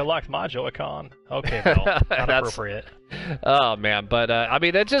 Monica likes my Joy-Con. Okay, Bill, not appropriate. Oh, man, but, I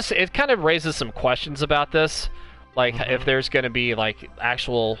mean, it kind of raises some questions about this. Like, if there's going to be, like,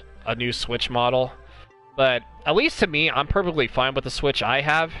 a new Switch model. But at least to me, I'm perfectly fine with the Switch I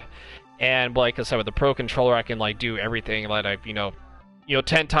have, and like I said, with the Pro Controller, I can like do everything that I've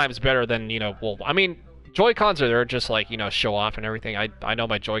 10 times better than well, I mean, Joy-Cons are there just like show off and everything. I know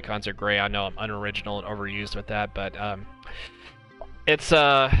my Joy-Cons are great. I know I'm unoriginal and overused with that, but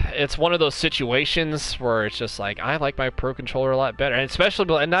it's one of those situations where it's just like I like my Pro Controller a lot better, and especially,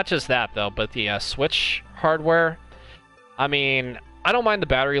 and not just that though, but the Switch hardware. I mean, I don't mind the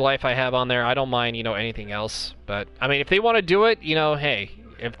battery life I have on there. I don't mind, anything else. But, I mean, if they want to do it, hey,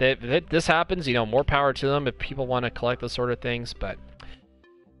 if this happens, more power to them if people want to collect those sort of things. But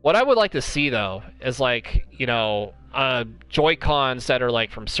what I would like to see, though, is, like, Joy-Cons that are,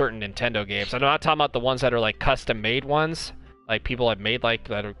 like, from certain Nintendo games. I'm not talking about the ones that are, like, custom-made ones. Like, people have made, like,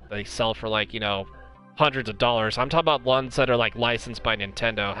 that they sell for, like, hundreds of dollars. I'm talking about ones that are, like, licensed by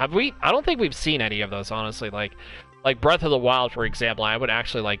Nintendo. I don't think we've seen any of those, honestly. Like Breath of the Wild, for example, I would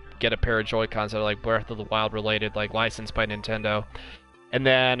actually like get a pair of Joy-Cons that are like Breath of the Wild related, like licensed by Nintendo. And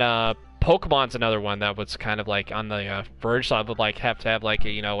then Pokemon's another one that was kind of like on the verge, so I would like have to have like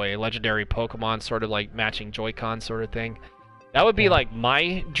a legendary Pokemon sort of like matching Joy-Con sort of thing. That would be like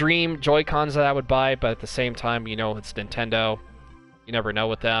my dream Joy-Cons that I would buy, but at the same time, it's Nintendo. You never know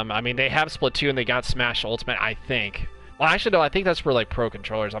with them. I mean, they have Splatoon, they got Smash Ultimate, I think. Well, actually, no, I think that's for like Pro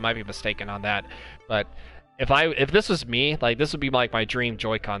Controllers. I might be mistaken on that, but if this was me, like, this would be like my dream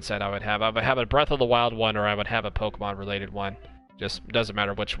Joy-Con set I would have. I would have a Breath of the Wild one, or I would have a Pokemon-related one. Just doesn't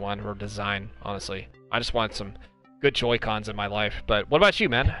matter which one or design, honestly. I just want some good Joy-Cons in my life. But what about you,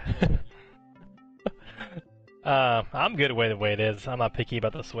 man? I'm good the way it is. I'm not picky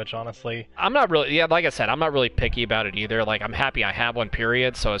about the Switch, honestly. I'm not really, yeah, like I said, I'm not really picky about it either. Like, I'm happy I have one,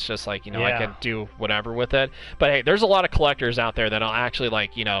 period, so it's just like, I can do whatever with it. But hey, there's a lot of collectors out there that'll actually,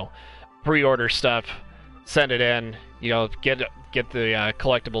 like, pre-order stuff, send it in, get the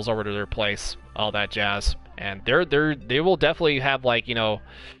collectibles over to their place, all that jazz. And they will definitely have, like,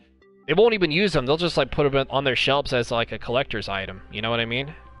 they won't even use them. They'll just, like, put them on their shelves as, like, a collector's item. You know what I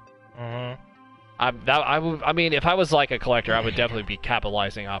mean? Mm-hmm. I mean, if I was like a collector, I would definitely be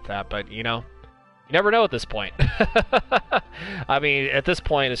capitalizing off that. But you never know at this point. I mean, at this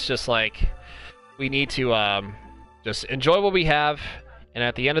point, it's just like we need to just enjoy what we have, and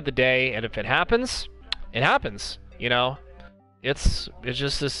at the end of the day, and if it happens, it happens. It's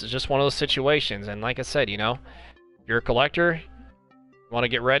just one of those situations. And like I said, if you're a collector, you want to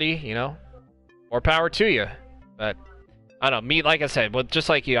get ready, more power to you. But I don't know, me, like I said, well, just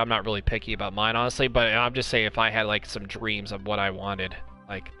like you, I'm not really picky about mine, honestly, but I'm just saying if I had, like, some dreams of what I wanted,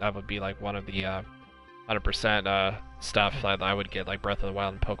 like, that would be, like, one of the 100% stuff that I would get, like Breath of the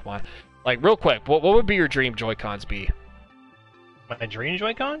Wild and Pokemon. Like, real quick, what would be your dream Joy-Cons be? My dream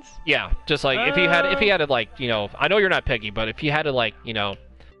Joy-Cons? Yeah, just, like, if you had to, like, I know you're not picky, but if you had to, like,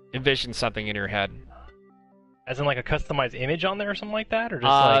 envision something in your head. As in, like, a customized image on there or something like that? Or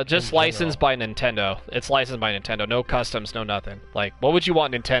just, just licensed by Nintendo. It's licensed by Nintendo. No customs, no nothing. Like, what would you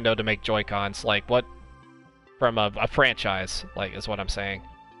want Nintendo to make Joy-Cons? Like, what... From a franchise, like, is what I'm saying.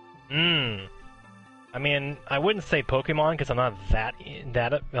 I mean, I wouldn't say Pokemon, because I'm not that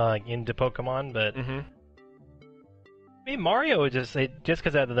into Pokemon, but... I mean, Mario, just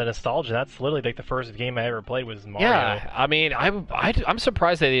because of the nostalgia, that's literally, like, the first game I ever played was Mario. Yeah, I mean, I'm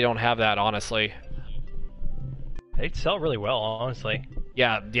surprised that they don't have that, honestly. They'd sell really well, honestly.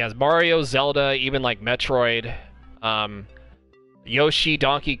 Yeah, Mario, Zelda, even like Metroid, Yoshi,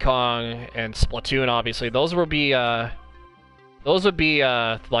 Donkey Kong, and Splatoon. Obviously, those would be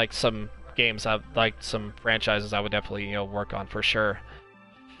like some games, like some franchises I would definitely work on for sure.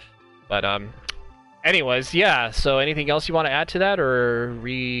 But anyways, yeah. So anything else you want to add to that, or are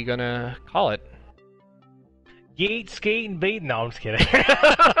we gonna call it? Yeet, skate, and beat. No, I'm just kidding.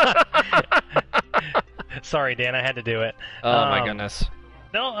 Sorry, Dan, I had to do it. Oh my goodness.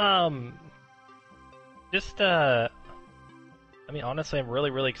 No, I mean, honestly, I'm really,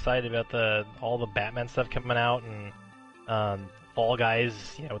 really excited about all the Batman stuff coming out, and Fall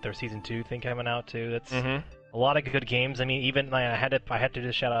Guys, with their season 2 thing coming out too. That's a lot of good games. I mean, even I had to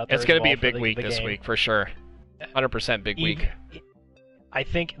just shout out. It's gonna be a big week this week for sure. 100% big week. I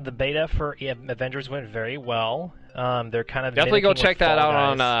think the beta for Avengers went very well. They're kind of definitely go check that out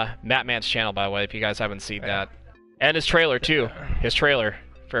on Mattman's channel, by the way, if you guys haven't seen that, and his trailer too. His trailer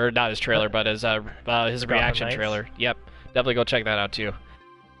not his trailer, but his reaction trailer. Yep, definitely go check that out too.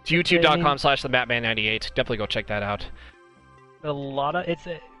 It's youtube.com/theMattman98. Definitely go check that out.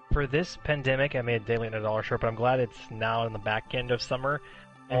 For this pandemic, I made a daily $1 short, but I'm glad it's now in the back end of summer.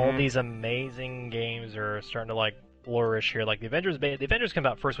 All these amazing games are starting to like flourish here. Like the Avengers come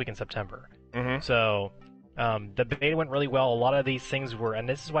out first week in September. So the beta went really well. A lot of these things were, and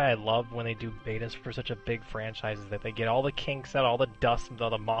this is why I love when they do betas for such a big franchise, is that they get all the kinks out, all the dust, all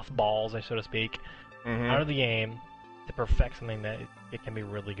the mothballs, so to speak, out of the game to perfect something that it can be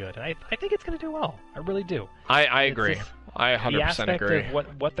really good. And I think it's going to do well. I really do. I agree. I 100% agree. The aspect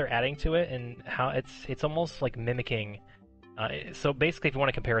of what they're adding to it and how it's almost like mimicking. So basically, if you want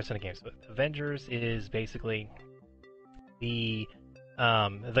to compare it to games, Avengers is basically the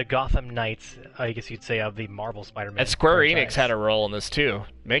Gotham Knights, I guess you'd say, of the Marvel Spider-Man. And Square Enix had a role in this too,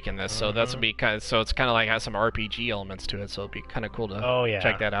 making this. So that's would be so it's kind of like has some RPG elements to it. So it'd be kind of cool to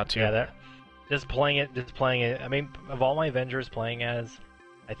check that out too. Yeah, just playing it. I mean, of all my Avengers playing as,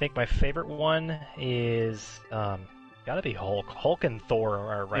 I think my favorite one is gotta be Hulk. Hulk and Thor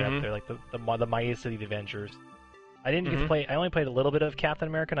are right up there, like the mightiest of the Avengers. I didn't get to play. I only played a little bit of Captain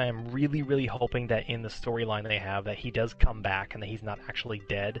America, and I am really, really hoping that in the storyline they have that he does come back and that he's not actually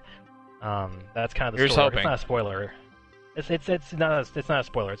dead. That's kind of the story. It's not a spoiler. It's not a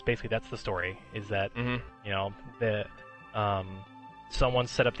spoiler. It's basically that's the story. Is that someone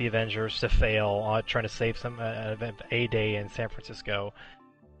set up the Avengers to fail trying to save a day in San Francisco,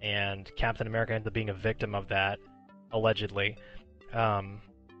 and Captain America ends up being a victim of that, allegedly.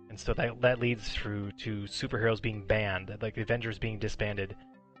 And so that leads through to superheroes being banned, like the Avengers being disbanded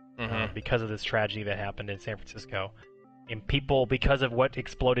because of this tragedy that happened in San Francisco. And people, because of what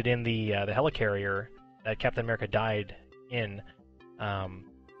exploded in the helicarrier that Captain America died in,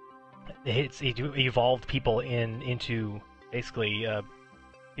 it evolved people into basically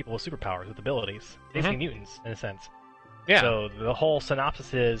people with superpowers, with abilities, basically mutants in a sense. Yeah. So the whole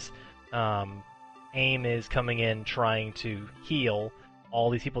synopsis is AIM is coming in trying to heal all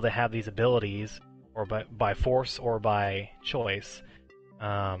these people that have these abilities, or by force or by choice.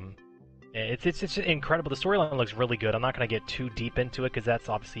 It's incredible. The storyline looks really good. I'm not going to get too deep into it because that's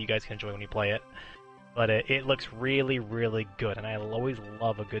obviously you guys can enjoy when you play it. But it looks really, really good, and I always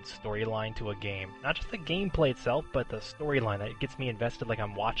love a good storyline to a game. Not just the gameplay itself, but the storyline that gets me invested like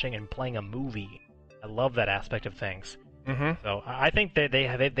I'm watching and playing a movie. I love that aspect of things. Mm-hmm. So I think that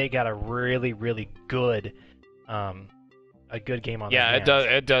they got a really, really good game on their hands.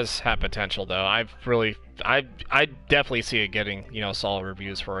 It does have potential though. I definitely see it getting solid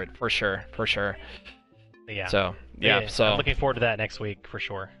reviews for it for sure. Yeah. So I'm looking forward to that next week for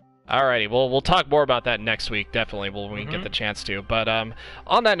sure. Alrighty, well, we'll talk more about that next week, definitely, when we get the chance to. But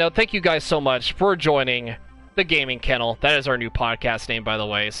on that note, thank you guys so much for joining the Gaming Kennel. That is our new podcast name, by the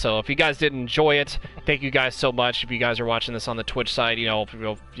way. So if you guys did enjoy it, thank you guys so much. If you guys are watching this on the Twitch side,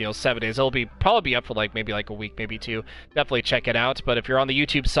 7 days, it'll probably be up for maybe a week, maybe 2. Definitely check it out. But if you're on the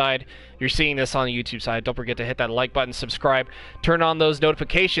YouTube side, you're seeing this on the YouTube side, don't forget to hit that like button, subscribe, turn on those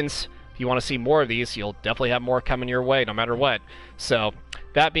notifications. If you want to see more of these, you'll definitely have more coming your way, no matter what. So,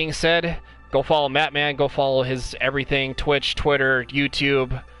 that being said, go follow Mattman, go follow his everything, Twitch, Twitter,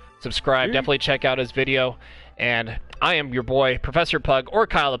 YouTube, subscribe, definitely check out his video. And I am your boy, Professor Pug, or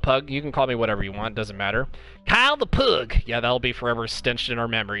Kyle the Pug. You can call me whatever you want, doesn't matter. Kyle the Pug! Yeah, that'll be forever stenched in our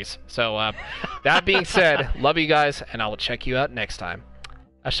memories. So, that being said, love you guys, and I will check you out next time.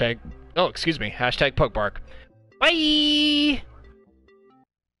 Hashtag Pugbark. Bye!